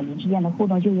他和选民之间的互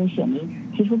动，就有选民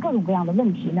提出各种各样的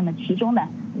问题。那么其中呢，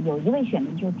有一位选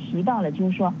民就提到了，就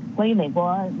是说关于美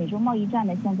中贸易战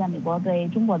呢，现在美国对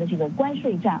中国的这个关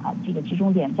税战啊，这个集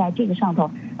中点在这个上头，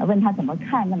问他怎么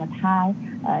看。那么他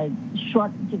说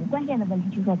这个关键的问题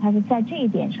就是说，他是在这一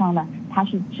点上呢，他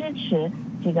是支持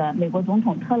这个美国总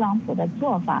统特朗普的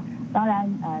做法。当然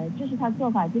支持他做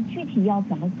法，就具体要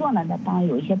怎么做呢？那当然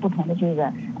有一些不同的这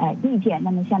个意见。那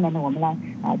么下面呢，我们来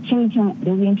听一听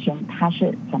刘云平他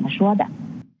是怎么说的。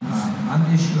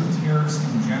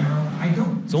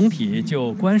总体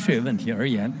就关税问题而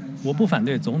言，我不反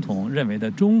对总统认为的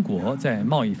中国在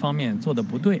贸易方面做得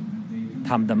不对，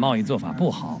他们的贸易做法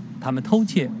不好，他们偷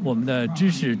窃我们的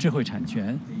知识智慧产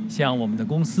权，向我们的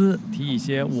公司提一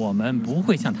些我们不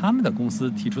会向他们的公司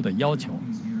提出的要求。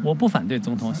我不反对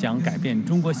总统想改变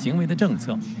中国行为的政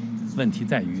策，问题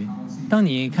在于，当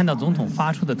你看到总统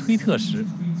发出的推特时，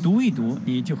读一读，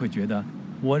你就会觉得，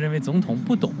我认为总统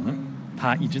不懂。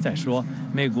他一直在说，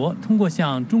美国通过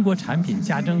向中国产品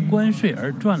加征关税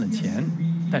而赚了钱，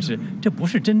但是这不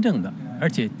是真正的，而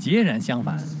且截然相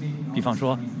反。比方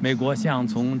说，美国向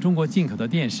从中国进口的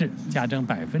电视加征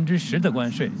10%的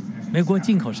关税，美国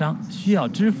进口商需要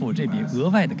支付这笔额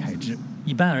外的开支。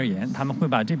一般而言，他们会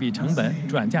把这笔成本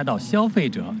转嫁到消费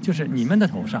者，就是你们的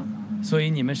头上，所以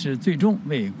你们是最终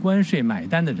为关税买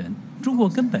单的人。中国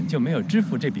根本就没有支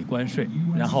付这笔关税，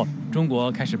然后中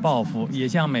国开始报复，也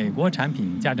向美国产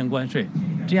品加征关税，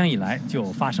这样一来就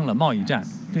发生了贸易战，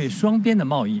对双边的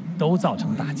贸易都造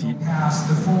成打击。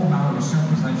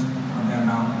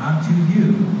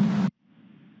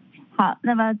好，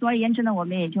那么总而言之呢，我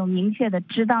们也就明确的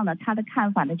知道呢，他的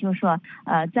看法呢，就是说，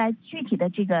在具体的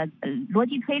这个逻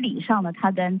辑推理上呢，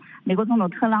他跟美国总统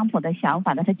特朗普的想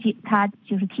法呢，他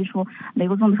就是提出美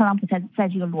国总统特朗普在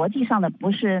这个逻辑上呢，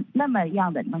不是那么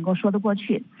样的能够说得过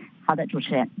去。好的，主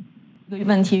持人。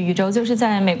问题，宇宙就是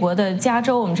在美国的加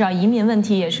州，我们知道移民问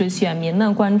题也是选民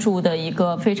们关注的一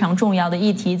个非常重要的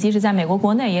议题。即使在美国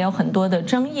国内也有很多的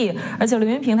争议，而且刘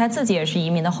云平他自己也是移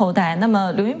民的后代。那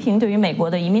么刘云平对于美国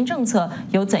的移民政策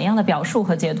有怎样的表述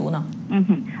和解读呢？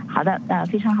好的，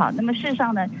非常好。那么事实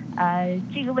上呢，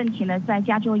这个问题呢，在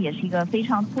加州也是一个非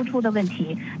常突出的问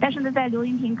题。但是呢，在刘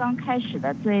云平刚开始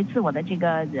的对自我的这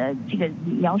个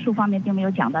描述方面，并没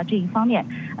有讲到这一方面。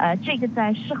这个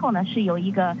在事后呢，是由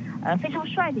一个非常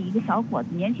帅的一个小伙子，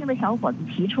年轻的小伙子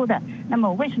提出的。那么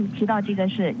我为什么提到这个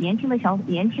是年轻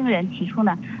人提出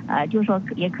呢？就是说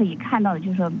也可以看到的，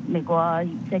就是说美国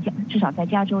至少在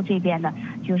加州这边呢，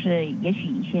就是也许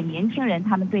一些年轻人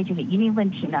他们对这个移民问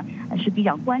题呢是比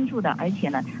较关注的，而且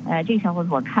呢，这个小伙子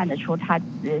我看得出他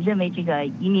认为这个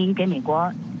移民给美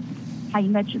国。他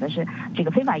应该指的是这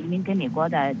个非法移民给美国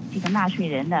的这个纳税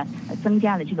人呢增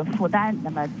加了这个负担。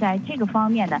那么在这个方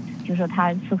面呢，就是说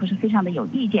他似乎是非常的有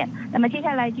意见。那么接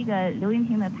下来这个刘云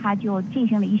平呢，他就进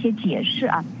行了一些解释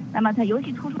啊。那么他尤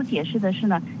其突出解释的是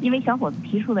呢，因为小伙子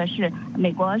提出的是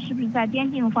美国是不是在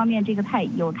边境方面这个太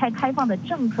开放的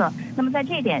政策。那么在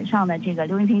这一点上呢，这个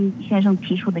刘云平先生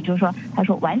提出的就是说，他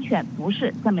说完全不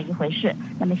是这么一回事。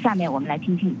那么下面我们来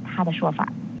听听他的说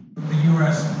法。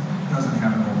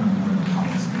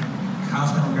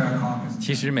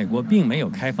其实美国并没有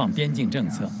开放边境政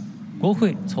策，国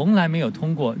会从来没有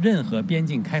通过任何边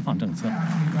境开放政策，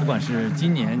不管是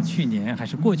今年、去年还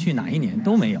是过去哪一年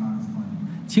都没有。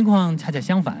情况恰恰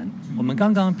相反，我们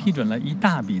刚刚批准了一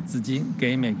大笔资金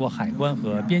给美国海关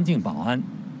和边境保安，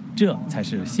这才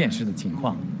是现实的情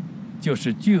况，就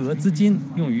是巨额资金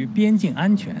用于边境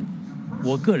安全。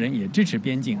我个人也支持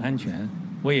边境安全，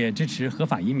我也支持合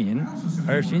法移民，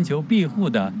而寻求庇护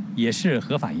的也是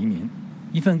合法移民。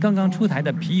一份刚刚出台的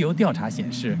皮尤调查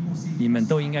显示，你们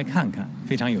都应该看看，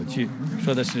非常有趣。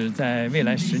说的是，在未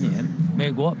来10年，美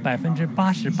国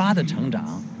88%的成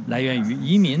长来源于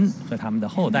移民和他们的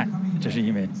后代。这是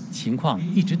因为情况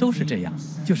一直都是这样，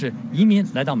就是移民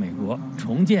来到美国，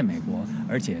重建美国，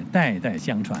而且代代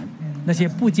相传。那些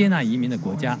不接纳移民的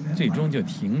国家最终就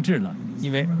停滞了，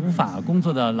因为无法工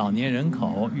作的老年人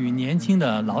口与年轻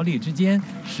的劳力之间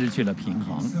失去了平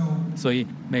衡。所以，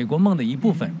美国梦的一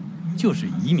部分就是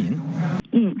移民。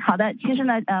好的。其实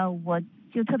呢，我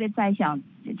就特别想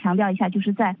强调一下，就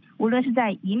是无论是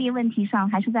在移民问题上，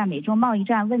还是在美中贸易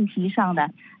战问题上呢，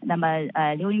那么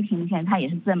刘云平先生他也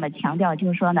是这么强调，就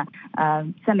是说呢，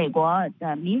在美国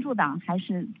民主党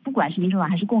不管是民主党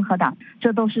还是共和党，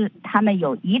这都是他们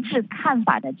有一致看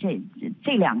法的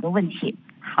这两个问题。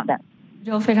好的，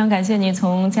就非常感谢你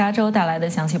从加州带来的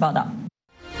详细报道。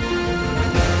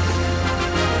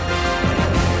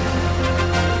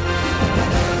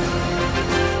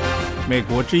美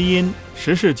国之音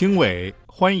时事经纬，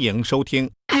欢迎收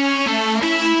听。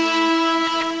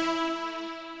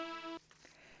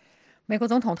美国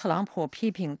总统特朗普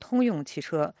批评通用汽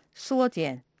车缩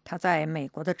减他在美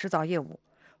国的制造业务，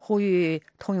呼吁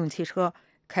通用汽车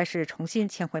开始重新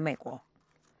迁回美国。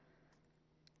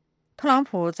特朗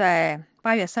普在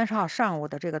8月30号上午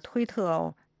的这个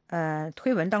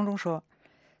推文当中说，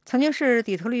曾经是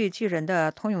底特律巨人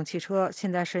的通用汽车，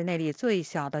现在是那里最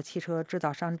小的汽车制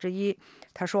造商之一。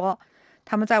他说，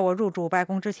他们在我入主白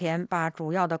宫之前，把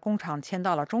主要的工厂迁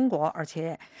到了中国，而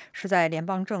且是在联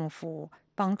邦政府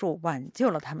帮助挽救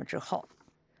了他们之后。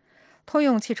通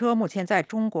用汽车目前在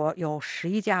中国有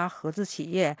11家合资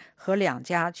企业和2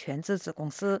家全资子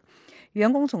公司，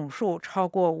员工总数超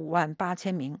过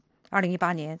58000名。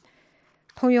2018年，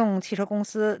通用汽车公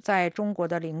司在中国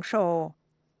的零售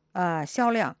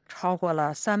销量超过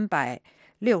了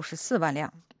364万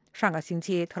辆。上个星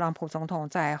期，特朗普总统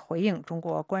在回应中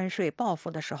国关税报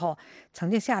复的时候，曾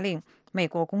经下令美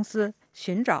国公司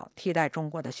寻找替代中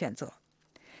国的选择。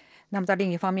那么在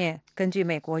另一方面，根据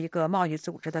美国一个贸易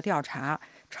组织的调查，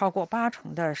超过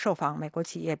80%的受访美国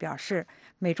企业表示，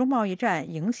美中贸易战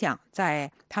影响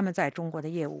他们在中国的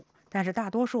业务，但是大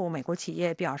多数美国企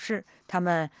业表示他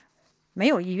们没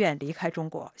有意愿离开中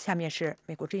国。下面是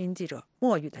美国之音记者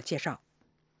莫宇的介绍。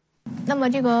那么，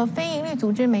这个非营利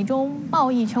组织美中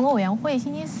贸易全国委员会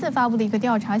星期4发布的一个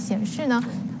调查显示呢，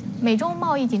美中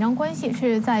贸易紧张关系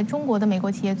是在中国的美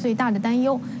国企业最大的担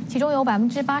忧，其中有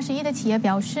81%的企业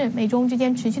表示，美中之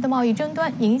间持续的贸易争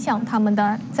端影响他们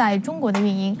的在中国的运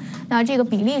营。那这个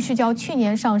比例是较去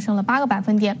年上升了8个百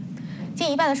分点。近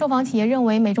一半的受访企业认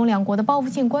为，美中两国的报复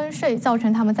性关税造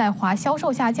成他们在华销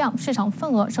售下降，市场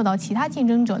份额受到其他竞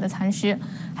争者的蚕食。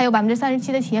还有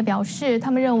37%的企业表示，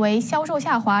他们认为销售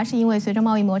下滑是因为随着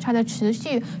贸易摩擦的持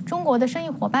续，中国的生意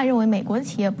伙伴认为美国的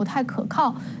企业不太可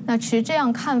靠。那持这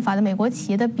样看法的美国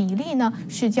企业的比例呢，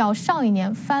是较上一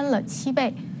年翻了7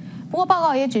倍。不过，报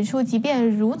告也指出，即便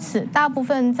如此，大部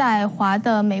分在华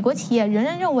的美国企业仍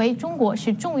然认为中国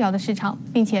是重要的市场，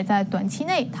并且在短期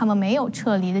内他们没有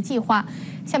撤离的计划。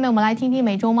下面我们来听听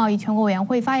美洲贸易全国委员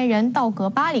会发言人道格·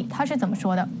巴里他是怎么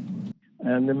说的。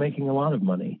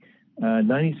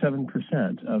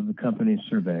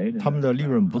他们的利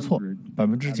润不错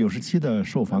，97%的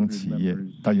受访企业，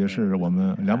大约是我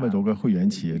们200多个会员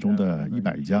企业中的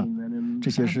100家，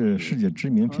这些是世界知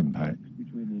名品牌。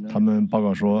他们报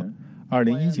告说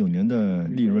，2019年的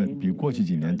利润比过去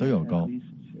几年都要高。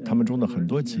他们中的很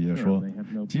多企业说，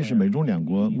即使美中两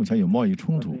国目前有贸易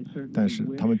冲突，但是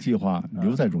他们计划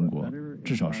留在中国，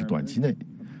至少是短期内。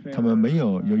他们没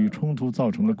有由于冲突造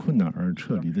成的困难而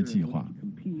撤离的计划。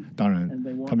当然，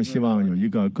他们希望有一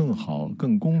个更好、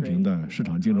更公平的市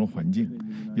场竞争环境，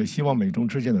也希望美中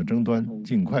之间的争端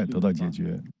尽快得到解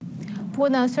决。不过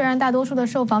呢，虽然大多数的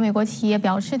受访美国企业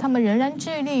表示他们仍然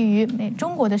致力于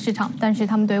中国的市场，但是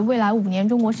他们对未来5年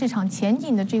中国市场前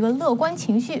景的这个乐观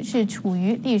情绪是处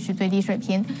于历史最低水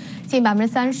平。近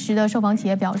30%的受访企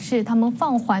业表示，他们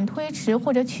放缓、推迟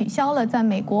或者取消了在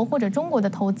美国或者中国的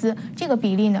投资，这个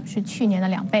比例呢是去年的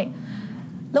2倍。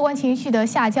乐观情绪的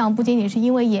下降不仅仅是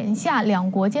因为眼下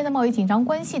两国间的贸易紧张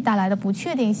关系带来的不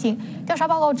确定性。调查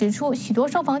报告指出，许多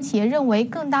受访企业认为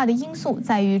更大的因素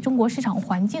在于中国市场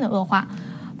环境的恶化。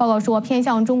报告说，偏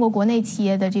向中国国内企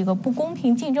业的这个不公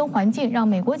平竞争环境，让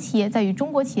美国企业在与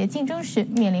中国企业竞争时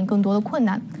面临更多的困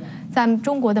难。在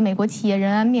中国的美国企业仍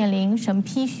然面临审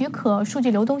批许可、数据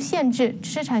流动限制、知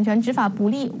识产权执法不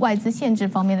力、外资限制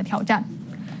方面的挑战。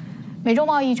美中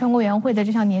贸易全国委员会的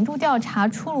这项年度调查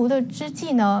出炉的之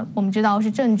际呢，我们知道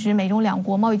是正值美中两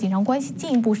国贸易紧张关系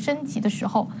进一步升级的时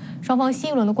候，双方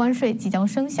新一轮的关税即将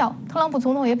生效。特朗普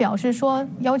总统也表示说，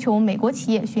要求美国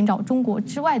企业寻找中国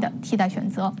之外的替代选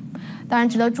择。当然，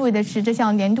值得注意的是，这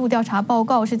项年度调查报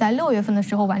告是在6月份的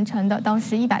时候完成的，当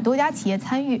时100多家企业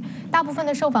参与，大部分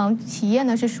的受访企业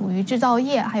呢是属于制造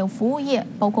业还有服务业，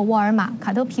包括沃尔玛、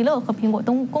卡特皮勒和苹果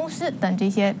公司等这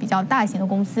些比较大型的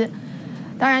公司。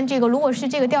当然，如果是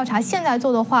这个调查现在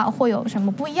做的话，会有什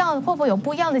么不一样？会不会有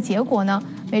不一样的结果呢？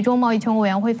美中贸易全国委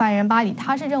员会发言人巴里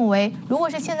他是认为，如果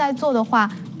是现在做的话，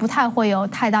不太会有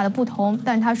太大的不同。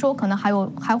但是他说，可能还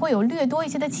会有略多一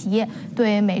些的企业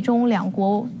对美中两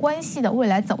国关系的未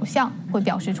来走向会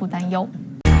表示出担忧。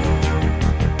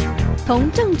从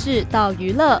政治到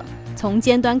娱乐，从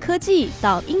尖端科技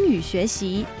到英语学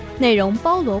习，内容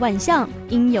包罗万象，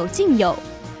应有尽有。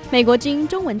美国之音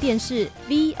中文电视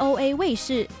VOA 卫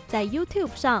视在 YouTube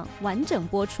上完整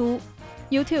播出。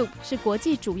YouTube 是国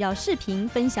际主要视频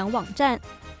分享网站。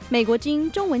美国之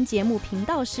音中文节目频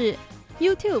道是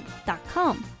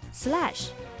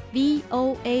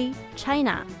youtube.com/VOA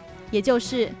China， 也就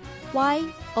是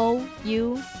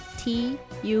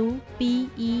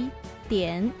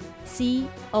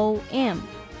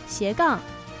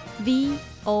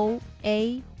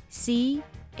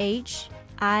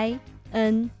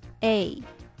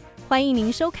欢迎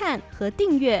您收看和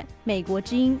订阅美国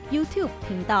之音 YouTube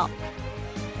频道。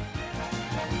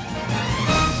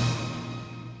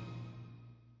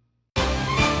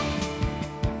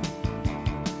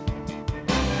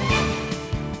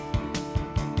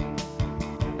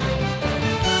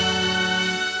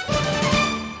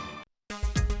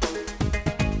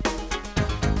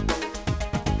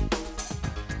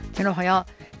听众朋友，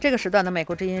这个时段的美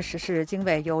国之音时事经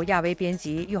纬由亚维编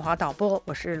辑，玉华导播，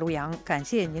我是卢阳，感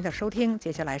谢您的收听。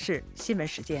接下来是新闻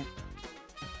时间。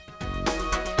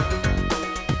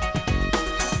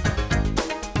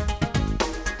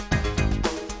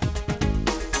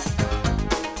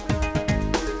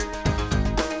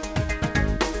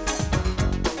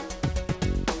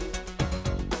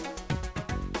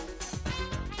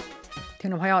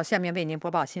听众朋友，下面为您播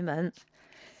报新闻。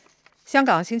香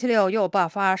港星期六又爆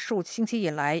发数星期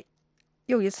以来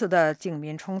又一次的警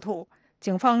民冲突，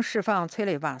警方释放催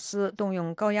泪瓦斯，动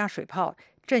用高压水炮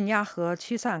镇压和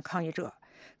驱散抗议者，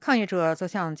抗议者则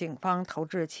向警方投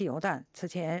掷汽油弹。此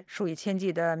前，数以千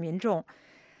计的民众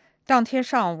当天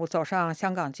上午走上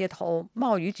香港街头，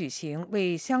冒雨举行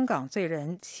为香港罪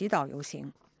人祈祷游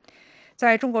行。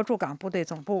在中国驻港部队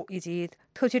总部以及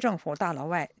特区政府大楼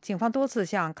外，警方多次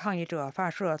向抗议者发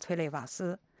射催泪瓦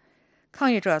斯，抗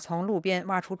议者从路边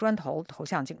挖出砖头投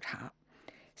向警察。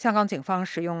香港警方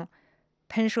使用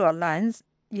喷射蓝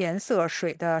颜色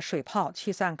水的水炮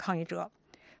驱散抗议者。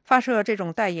发射这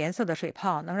种带颜色的水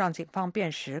炮能让警方辨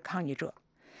识抗议者。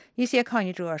一些抗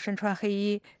议者身穿黑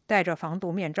衣，戴着防毒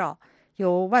面罩，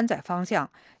由湾仔方向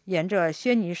沿着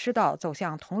轩尼诗道走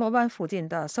向铜锣湾附近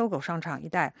的搜狗商场一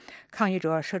带。抗议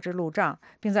者设置路障，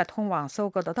并在通往搜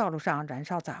狗的道路上燃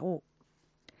烧杂物。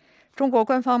中国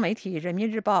官方媒体《人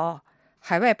民日报》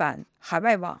海外版海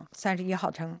外网31号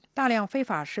称，大量非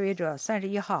法示威者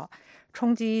31号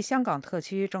冲击香港特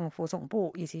区政府总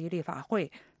部以及立法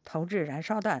会，投掷燃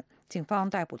烧弹，警方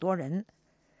逮捕多人。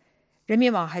人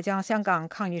民网还将香港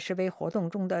抗议示威活动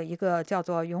中的一个叫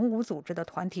做勇武组织的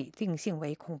团体定性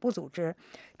为恐怖组织，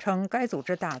称该组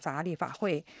织打砸立法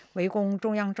会，围攻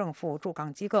中央政府驻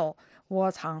港机构，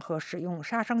窝藏和使用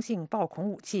杀伤性暴恐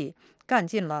武器，干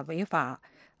尽了违法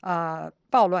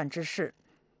暴乱之事，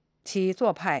其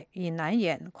做派已难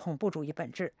掩恐怖主义本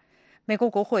质。美国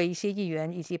国会一些议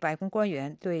员以及白宫官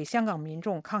员对香港民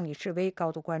众抗议示威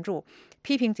高度关注，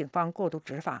批评警方过度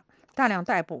执法，大量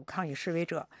逮捕抗议示威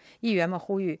者。议员们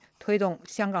呼吁推动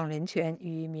香港人权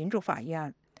与民主法议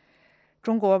案。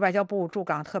中国外交部驻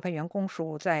港特派员公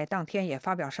署在当天也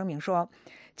发表声明说，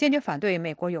坚决反对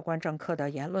美国有关政客的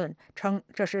言论，称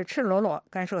这是赤裸裸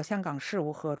干涉香港事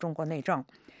务和中国内政，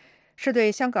是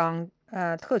对香港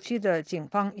特区的警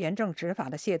方严正执法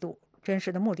的亵渎。真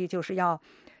实的目的就是要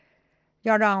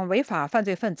让违法犯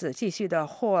罪分子继续的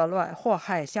祸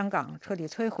害香港，彻底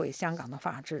摧毁香港的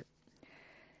法治。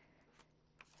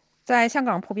在香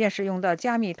港普遍使用的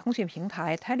加密通讯平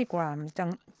台 Telegram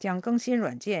将更新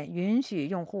软件，允许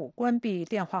用户关闭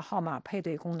电话号码配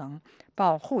对功能，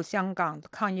保护香港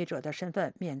抗议者的身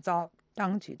份免遭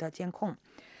当局的监控。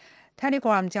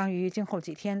Telegram 将于今后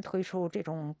几天推出这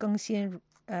种更新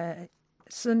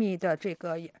私密的这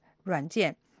个软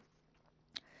件。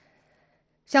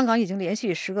香港已经连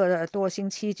续10个多星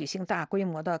期举行大规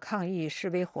模的抗议示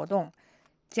威活动。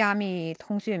加密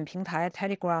通讯平台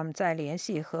Telegram 在联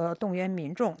系和动员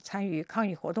民众参与抗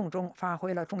议活动中发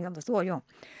挥了重要的作用。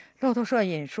路透社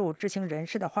引述知情人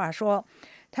士的话说，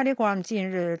 Telegram 近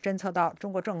日侦测到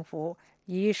中国政府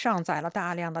已上载了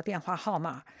大量的电话号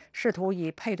码，试图以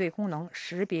配对功能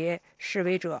识别示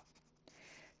威者。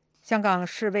香港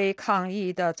示威抗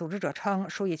议的组织者称，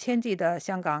数以千计的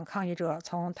香港抗议者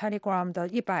从 Telegram 的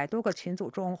100多个群组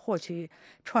中获取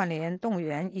串联、动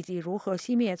员以及如何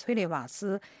熄灭催泪瓦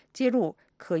斯、揭露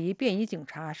可疑便衣警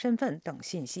察身份等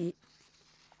信息。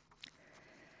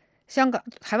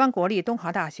台湾国立东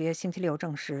华大学星期六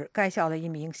证实，该校的一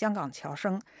名香港侨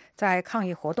生在抗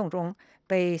议活动中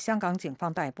被香港警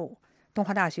方逮捕。东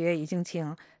华大学已经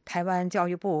请台湾教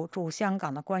育部驻香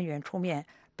港的官员出面，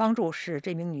帮助使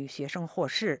这名女学生获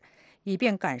释，以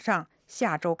便赶上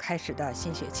下周开始的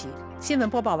新学期。新闻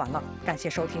播报完了，感谢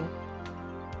收听。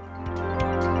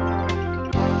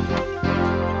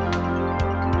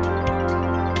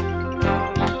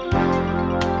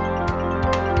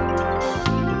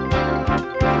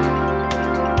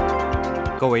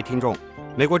各位听众，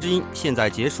美国之音现在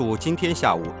结束今天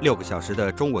下午6个小时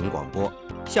的中文广播，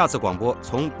下次广播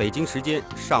从北京时间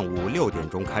上午6点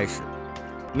钟开始。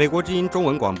美国之音中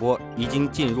文广播已经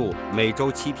进入每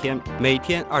周7天，每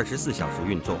天24小时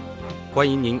运作。欢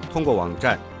迎您通过网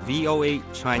站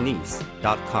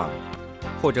voachinese.com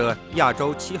或者亚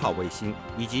洲7号卫星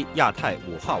以及亚太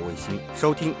5号卫星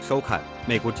收听收看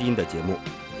美国之音的节目。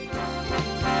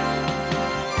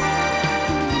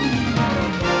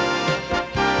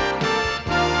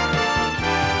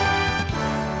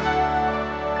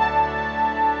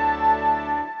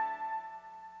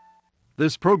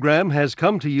This program has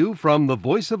come to you from the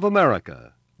Voice of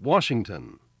America,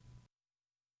 Washington.